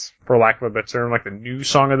guess, for lack of a better term, like the new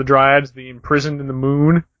Song of the Dryads, the Imprisoned in the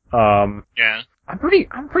Moon. Yeah. I'm pretty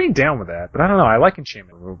down with that, but I don't know, I like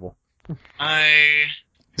enchantment removal. I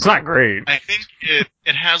It's not great. I think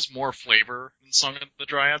it has more flavor than Song of the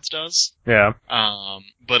Dryads does. Yeah.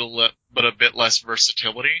 But a bit less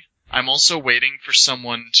versatility. I'm also waiting for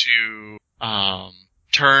someone to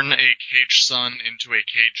turn a caged sun into a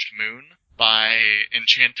caged moon by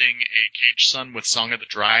enchanting a caged sun with Song of the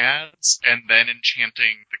Dryads, and then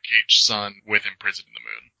enchanting the caged sun with Imprisoned in the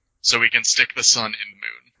Moon. So we can stick the sun in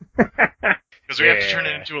the moon. Because we have to turn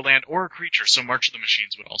it into a land or a creature, so March of the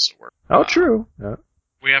Machines would also work. Oh, true. Yeah.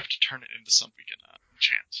 We have to turn it into something we can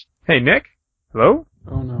enchant. Hey, Nick? Hello?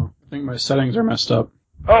 Oh no, I think my settings are messed up.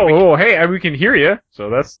 Oh, hey, we can hear you. So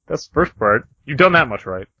that's the first part. You've done that much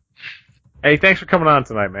right. Hey, thanks for coming on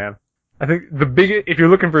tonight, man. I think if you're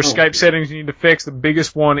looking for Skype settings you need to fix, the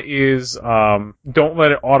biggest one is, don't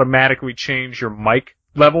let it automatically change your mic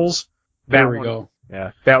levels. There we go.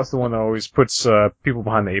 Yeah, that was the one that always puts, people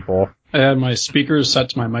behind the 8 ball. I had my speakers set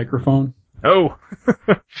to my microphone. Oh.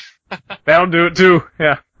 That'll do it too,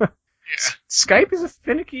 yeah. Yeah. Skype is a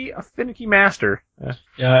finicky master.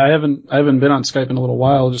 Yeah, I haven't been on Skype in a little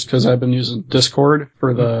while just because I've been using Discord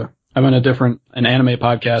for I'm in an anime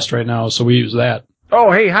podcast right now, so we use that. Oh,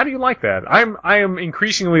 hey, how do you like that? I am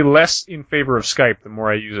increasingly less in favor of Skype the more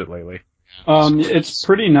I use it lately. It's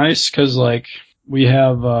pretty nice because like we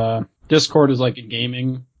have Discord is like a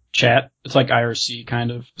gaming chat. It's like IRC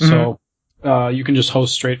kind of. Mm-hmm. So you can just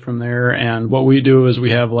host straight from there. And what we do is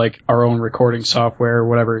we have like our own recording software,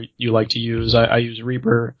 whatever you like to use. I use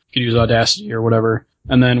Reaper. You could use Audacity or whatever.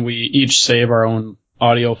 And then we each save our own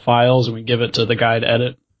audio files and we give it to the guy to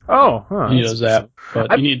edit. Oh, he does that.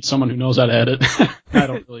 But you need someone who knows how to edit. I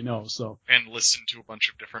don't really know, so. And listen to a bunch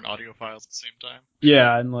of different audio files at the same time.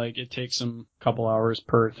 Yeah, and like it takes him a couple hours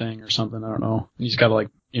per thing or something. I don't know. He's got to like,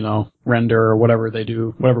 render or whatever they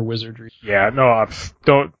do, whatever wizardry. Yeah, no,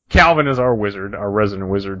 don't. Calvin is our wizard, our resident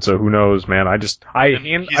wizard, so who knows, man. I put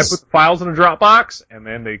the files in a Dropbox, and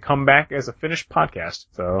then they come back as a finished podcast,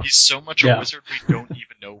 so. He's so much a wizard, we don't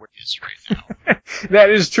even know where he is right now. That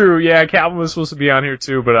is true, yeah, Calvin was supposed to be on here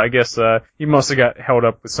too, but I guess, he must have got held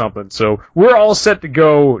up with something, so we're all set to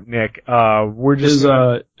go, Nick. We're just.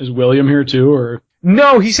 Is William here too, or?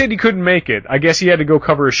 No, he said he couldn't make it. I guess he had to go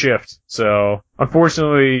cover a shift, so,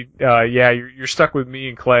 unfortunately, you're stuck with me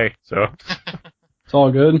and Clay, so. It's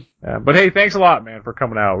all good. But hey, thanks a lot, man, for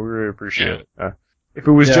coming out. We really appreciate it. If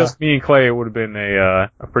it was just me and Clay, it would have been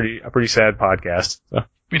a pretty sad podcast. So.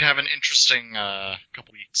 We'd have an interesting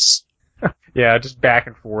couple weeks. Yeah, just back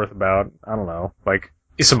and forth about, I don't know, like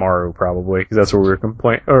Isamaru probably, because that's what we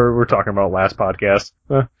were talking about last podcast.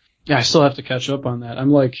 Yeah, I still have to catch up on that.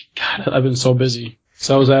 I'm like, God, I've been so busy.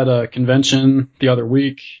 So I was at a convention the other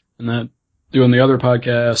week, and then doing the other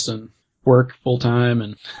podcast and work full time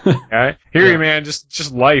and. I hear you, man.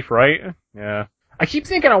 Just life, right? Yeah. I keep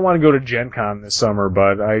thinking I want to go to Gen Con this summer,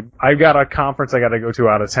 but I got a conference I got to go to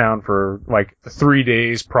out of town for like the 3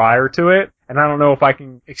 days prior to it, and I don't know if I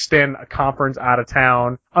can extend a conference out of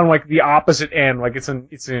town on like the opposite end, like it's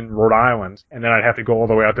in Rhode Island, and then I'd have to go all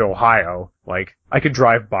the way out to Ohio. Like I could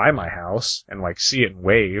drive by my house and like see it and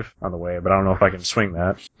wave on the way, but I don't know if I can swing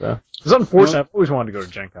that. So it's unfortunate. I've always wanted to go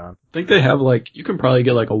to Gen Con. I think they have you can probably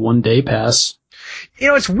get like a 1-day pass.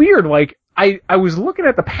 It's weird. Like I was looking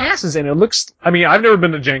at the passes and it looks, I've never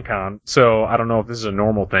been to Gen Con, so I don't know if this is a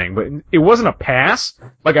normal thing, but it wasn't a pass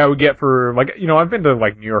like I would get for I've been to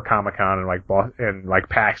like New York Comic Con and like Boston and like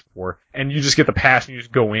PAX before, and you just get the pass and you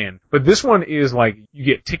just go in. But this one is like you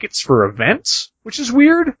get tickets for events, which is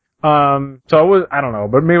weird. So I don't know,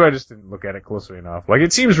 but maybe I just didn't look at it closely enough. Like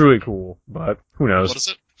it seems really cool, but who knows? What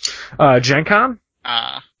is it? Gen Con?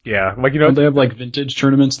 Yeah, don't they have like vintage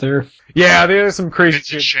tournaments there? Yeah, there's some crazy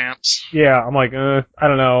vintage champs. Yeah, I'm like, I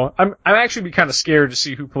don't know. I'm actually be kind of scared to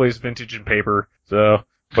see who plays vintage and paper. So,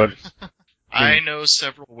 but I know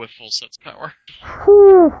several with full sets of power.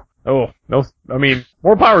 Whew. Oh no!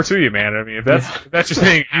 More power to you, man. If that's your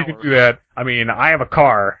thing, you can do that. I have a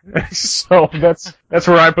car, so that's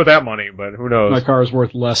where I put that money. But who knows? My car is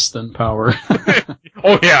worth less than power.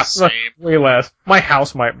 Oh yeah, same. Way less. My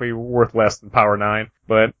house might be worth less than Power 9,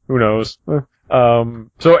 but who knows?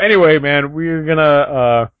 So anyway, man, we're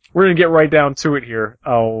gonna get right down to it here.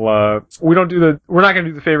 We're not gonna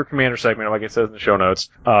do the favorite commander segment like it says in the show notes.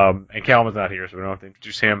 And Calvin's not here, so we don't have to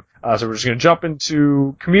introduce him. So we're just gonna jump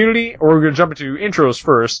into community, or we're gonna jump into intros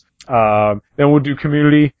first. Then we'll do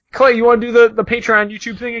community. Clay, you want to do the Patreon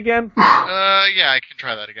YouTube thing again? Yeah, I can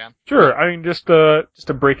try that again. Sure. Just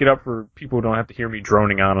to break it up for people who don't have to hear me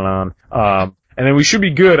droning on and on. And then we should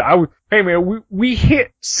be good. Hey man, we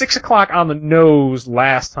hit 6 o'clock on the nose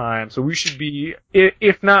last time, so we should be,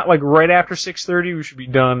 if not like right after 6:30, we should be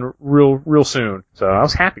done real soon. So I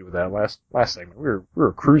was happy with that last segment. We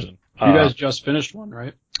were cruising. You guys just finished one,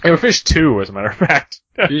 right? And we fished 2, as a matter of fact.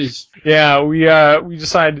 Jeez. Yeah, we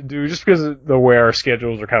decided to do, just because of the way our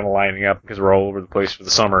schedules are kind of lining up, because we're all over the place for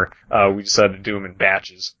the summer, we decided to do them in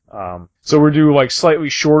batches. So we're doing, like, slightly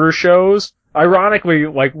shorter shows. Ironically,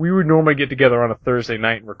 like, we would normally get together on a Thursday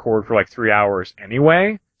night and record for, like, 3 hours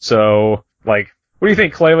anyway. So, like, what do you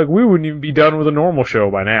think, Clay? Like, we wouldn't even be done with a normal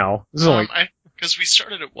show by now. This is only... Because we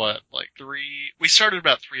started at what, like 3... We started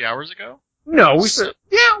about 3 hours ago? No, we started...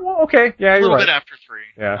 Yeah, well, okay. Yeah, you're right. A little bit after 3.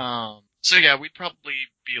 Yeah. So yeah, we'd probably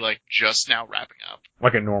be, like, just now wrapping up.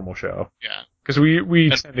 Like a normal show. Yeah. Because we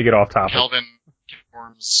tend to get off topic. Kelvin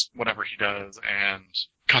performs whatever he does and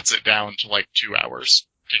cuts it down to, like, 2 hours,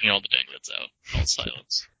 taking all the dang bits out, all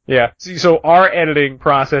silence. Yeah. See, so our editing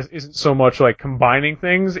process isn't so much like combining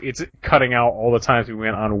things, it's cutting out all the times we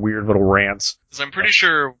went on weird little rants. Because I'm pretty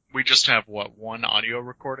sure we just have, one audio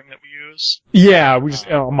recording that we use? Yeah, we just,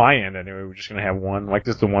 on my end anyway, we're just gonna have one, like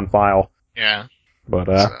just the one file. Yeah. But,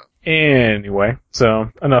 anyway, so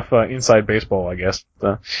enough, inside baseball, I guess.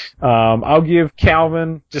 So, I'll give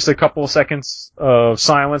Calvin just a couple of seconds of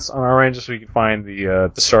silence on our end just so we can find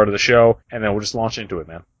the start of the show, and then we'll just launch into it,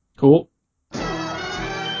 man. Cool.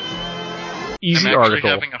 Easy I'm actually article.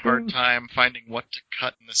 having a hard time finding what to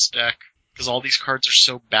cut in this deck, because all these cards are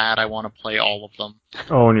so bad I want to play all of them.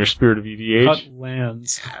 Oh, in your spirit of EDH? Cut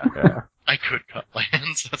lands. Yeah. I could cut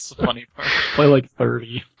lands, that's the funny part. Play like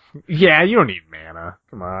 30. Yeah, you don't need mana.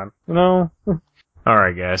 Come on. No?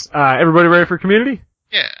 Alright, guys. Everybody ready for community?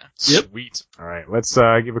 Yeah. Yep. Sweet. Alright, let's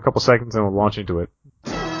give a couple seconds and we'll launch into it.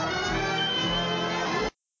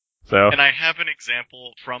 So. And I have an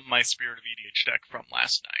example from my Spirit of EDH deck from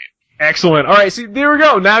last night. Excellent. Alright, see, there we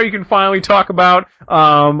go. Now you can finally talk about,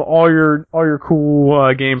 all your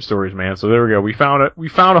cool, game stories, man. So there we go. We found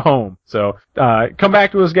a home. So, come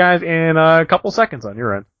back to us, guys, in a couple seconds on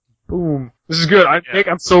your end. Boom. This is good. Nick,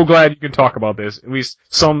 I'm so glad you can talk about this. At least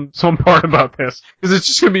some part about this. Because it's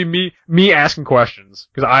just gonna be me asking questions.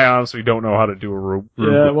 Because I honestly don't know how to do a Rube.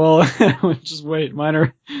 Yeah, well, just wait.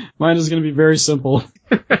 Mine is gonna be very simple.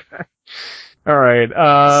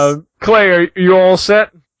 Alright, Clay, are you all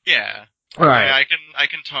set? Yeah. Alright. I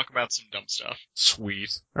can talk about some dumb stuff. Sweet.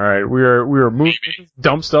 Alright, we are moving Maybe.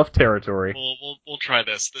 dumb stuff territory. We'll try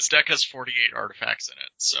this. This deck has 48 artifacts in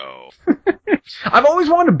it, so... I've always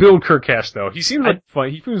wanted to build Kirkesh, though. He seems like fun.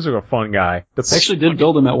 He seems like a fun guy. I actually did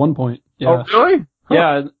build him at one point. Yeah. Oh, really?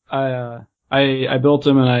 Huh. Yeah, I built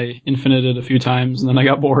him and I infinited a few times and then I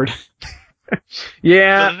got bored.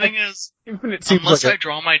 Yeah. The thing is, Infinite seems unless like I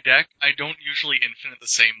draw my deck, I don't usually infinite the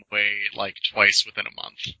same way, like, twice within a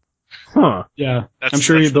month. Huh. Yeah. That's- I'm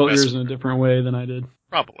sure that's you built the best yours in a different way than I did.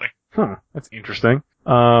 Probably. Huh. That's interesting.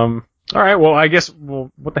 Alright, well, I guess,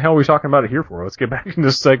 what the hell are we talking about it here for? Let's get back into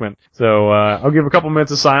this segment. So, I'll give a couple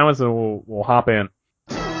minutes of silence and we'll hop in.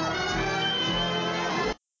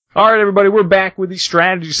 Alright, everybody, we're back with the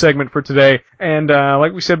strategy segment for today. And,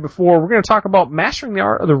 like we said before, we're gonna talk about mastering the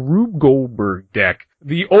art of the Rube Goldberg deck.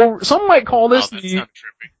 Some might call this that sounded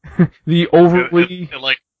trippy. the overly...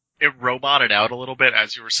 It roboted out a little bit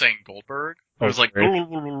as you were saying Goldberg. It was like... Great.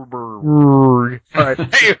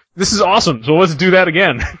 Alright, hey, this is awesome, so let's do that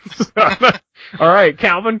again. Alright,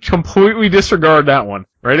 Calvin, completely disregard that one.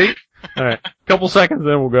 Ready? Alright, couple seconds,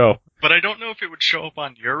 then we'll go. But I don't know if it would show up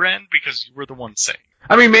on your end because you were the one saying.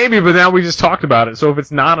 I mean, maybe, but now we just talked about it, so if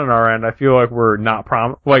it's not on our end, I feel like we're not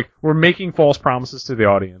we're making false promises to the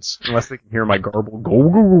audience, unless they can hear my garbled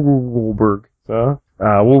Goldberg. So,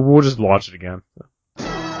 we'll just launch it again.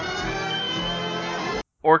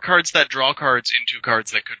 Or cards that draw cards into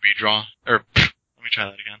cards that could be drawn. Or, let me try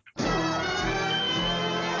that again.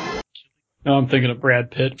 No, I'm thinking of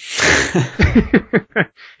Brad Pitt.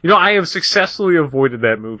 You know, I have successfully avoided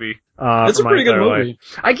that movie. It's a pretty good movie.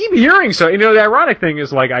 I keep hearing so. You know, the ironic thing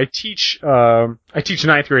is, like, I teach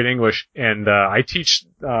 9th grade English, and I teach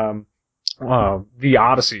the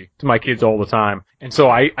Odyssey to my kids all the time. And so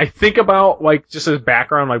I think about, like, just as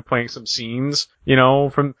background, like playing some scenes, you know,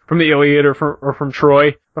 from the Iliad or from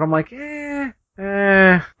Troy. But I'm like,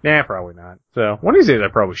 nah, probably not. So, one of these days I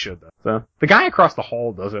probably should, though. So, the guy across the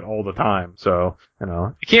hall does it all the time, so, you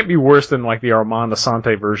know, it can't be worse than, like, the Armand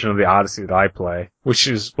Assante version of the Odyssey that I play, which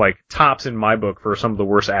is, like, tops in my book for some of the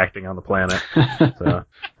worst acting on the planet. So,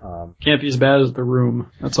 can't be as bad as The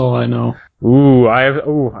Room. That's all I know.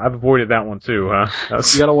 I've avoided that one too, huh?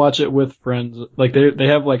 You gotta watch it with friends. Like, they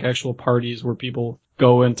have, like, actual parties where people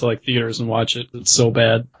go into, like, theaters and watch it. It's so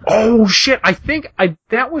bad. Oh shit, I think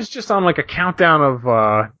that was just on, like, a countdown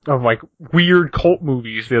of like weird cult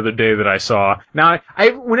movies the other day that I saw. Now,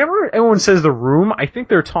 whenever everyone says The Room, I think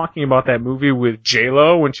they're talking about that movie with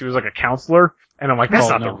J-Lo when she was like a counselor. And I'm like, that's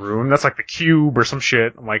not the room. That's like the cube or some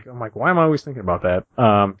shit. I'm like, why am I always thinking about that?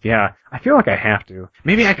 Yeah, I feel like I have to.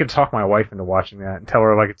 Maybe I could talk my wife into watching that and tell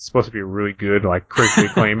her like it's supposed to be a really good, like critically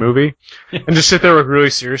acclaimed movie, and just sit there like really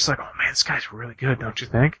serious, like, oh man, this guy's really good, don't you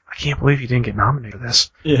think? I can't believe he didn't get nominated for this.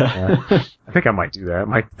 Yeah. I think I might do that.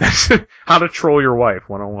 That's how to troll your wife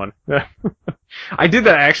 101. I did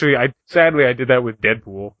that actually. Sadly I did that with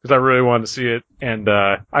Deadpool because I really wanted to see it, and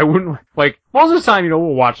I wouldn't like most of the time. We'll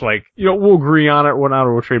watch we'll agree on it or whatnot,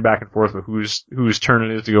 or we'll trade back and forth with whose turn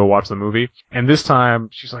it is to go watch the movie. And this time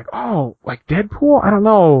she's like, oh, like Deadpool? I don't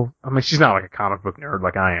know. I mean, she's not like a comic book nerd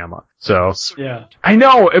like I am, so yeah. I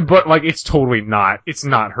know, but like it's totally not. It's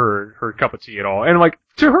not her cup of tea at all. And like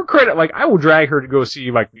to her credit, like I will drag her to go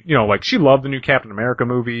see like she loved the new Captain America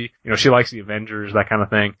movie. She likes the Avengers, that kind of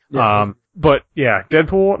thing. Yeah. But yeah,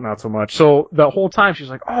 Deadpool, not so much. So the whole time she's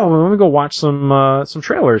like, oh, well, let me go watch some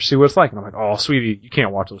trailers, see what it's like. And I'm like, oh, sweetie, you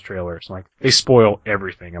can't watch those trailers. Like, they spoil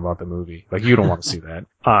everything about the movie. Like, you don't want to see that.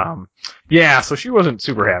 Yeah, so she wasn't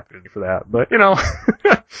super happy for that. But,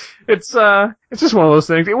 it's just one of those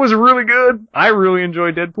things. It was really good. I really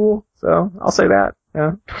enjoyed Deadpool. So I'll say that.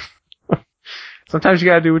 Yeah. Sometimes you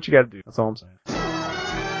gotta do what you gotta do. That's all I'm saying.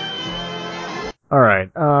 All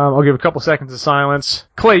right. I'll give a couple seconds of silence.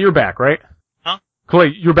 Clay, you're back, right? Huh? Clay,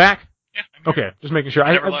 you're back? Yeah. I'm here. Okay, just making sure.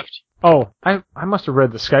 I never left. Oh, I must have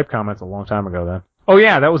read the Skype comments a long time ago then. Oh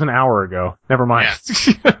yeah, that was an hour ago. Never mind. Yeah.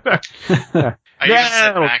 I even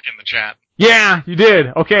said back in the chat. Yeah, you did.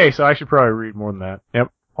 Okay, so I should probably read more than that.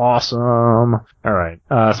 Yep. Awesome. All right.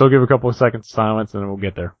 So I'll give a couple of seconds of silence and then we'll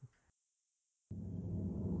get there.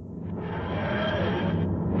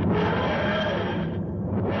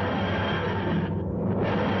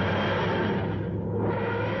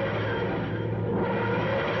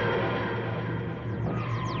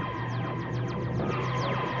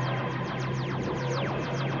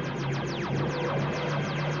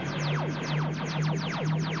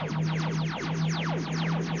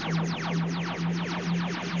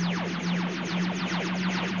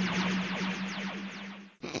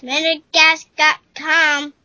 CommanderCast got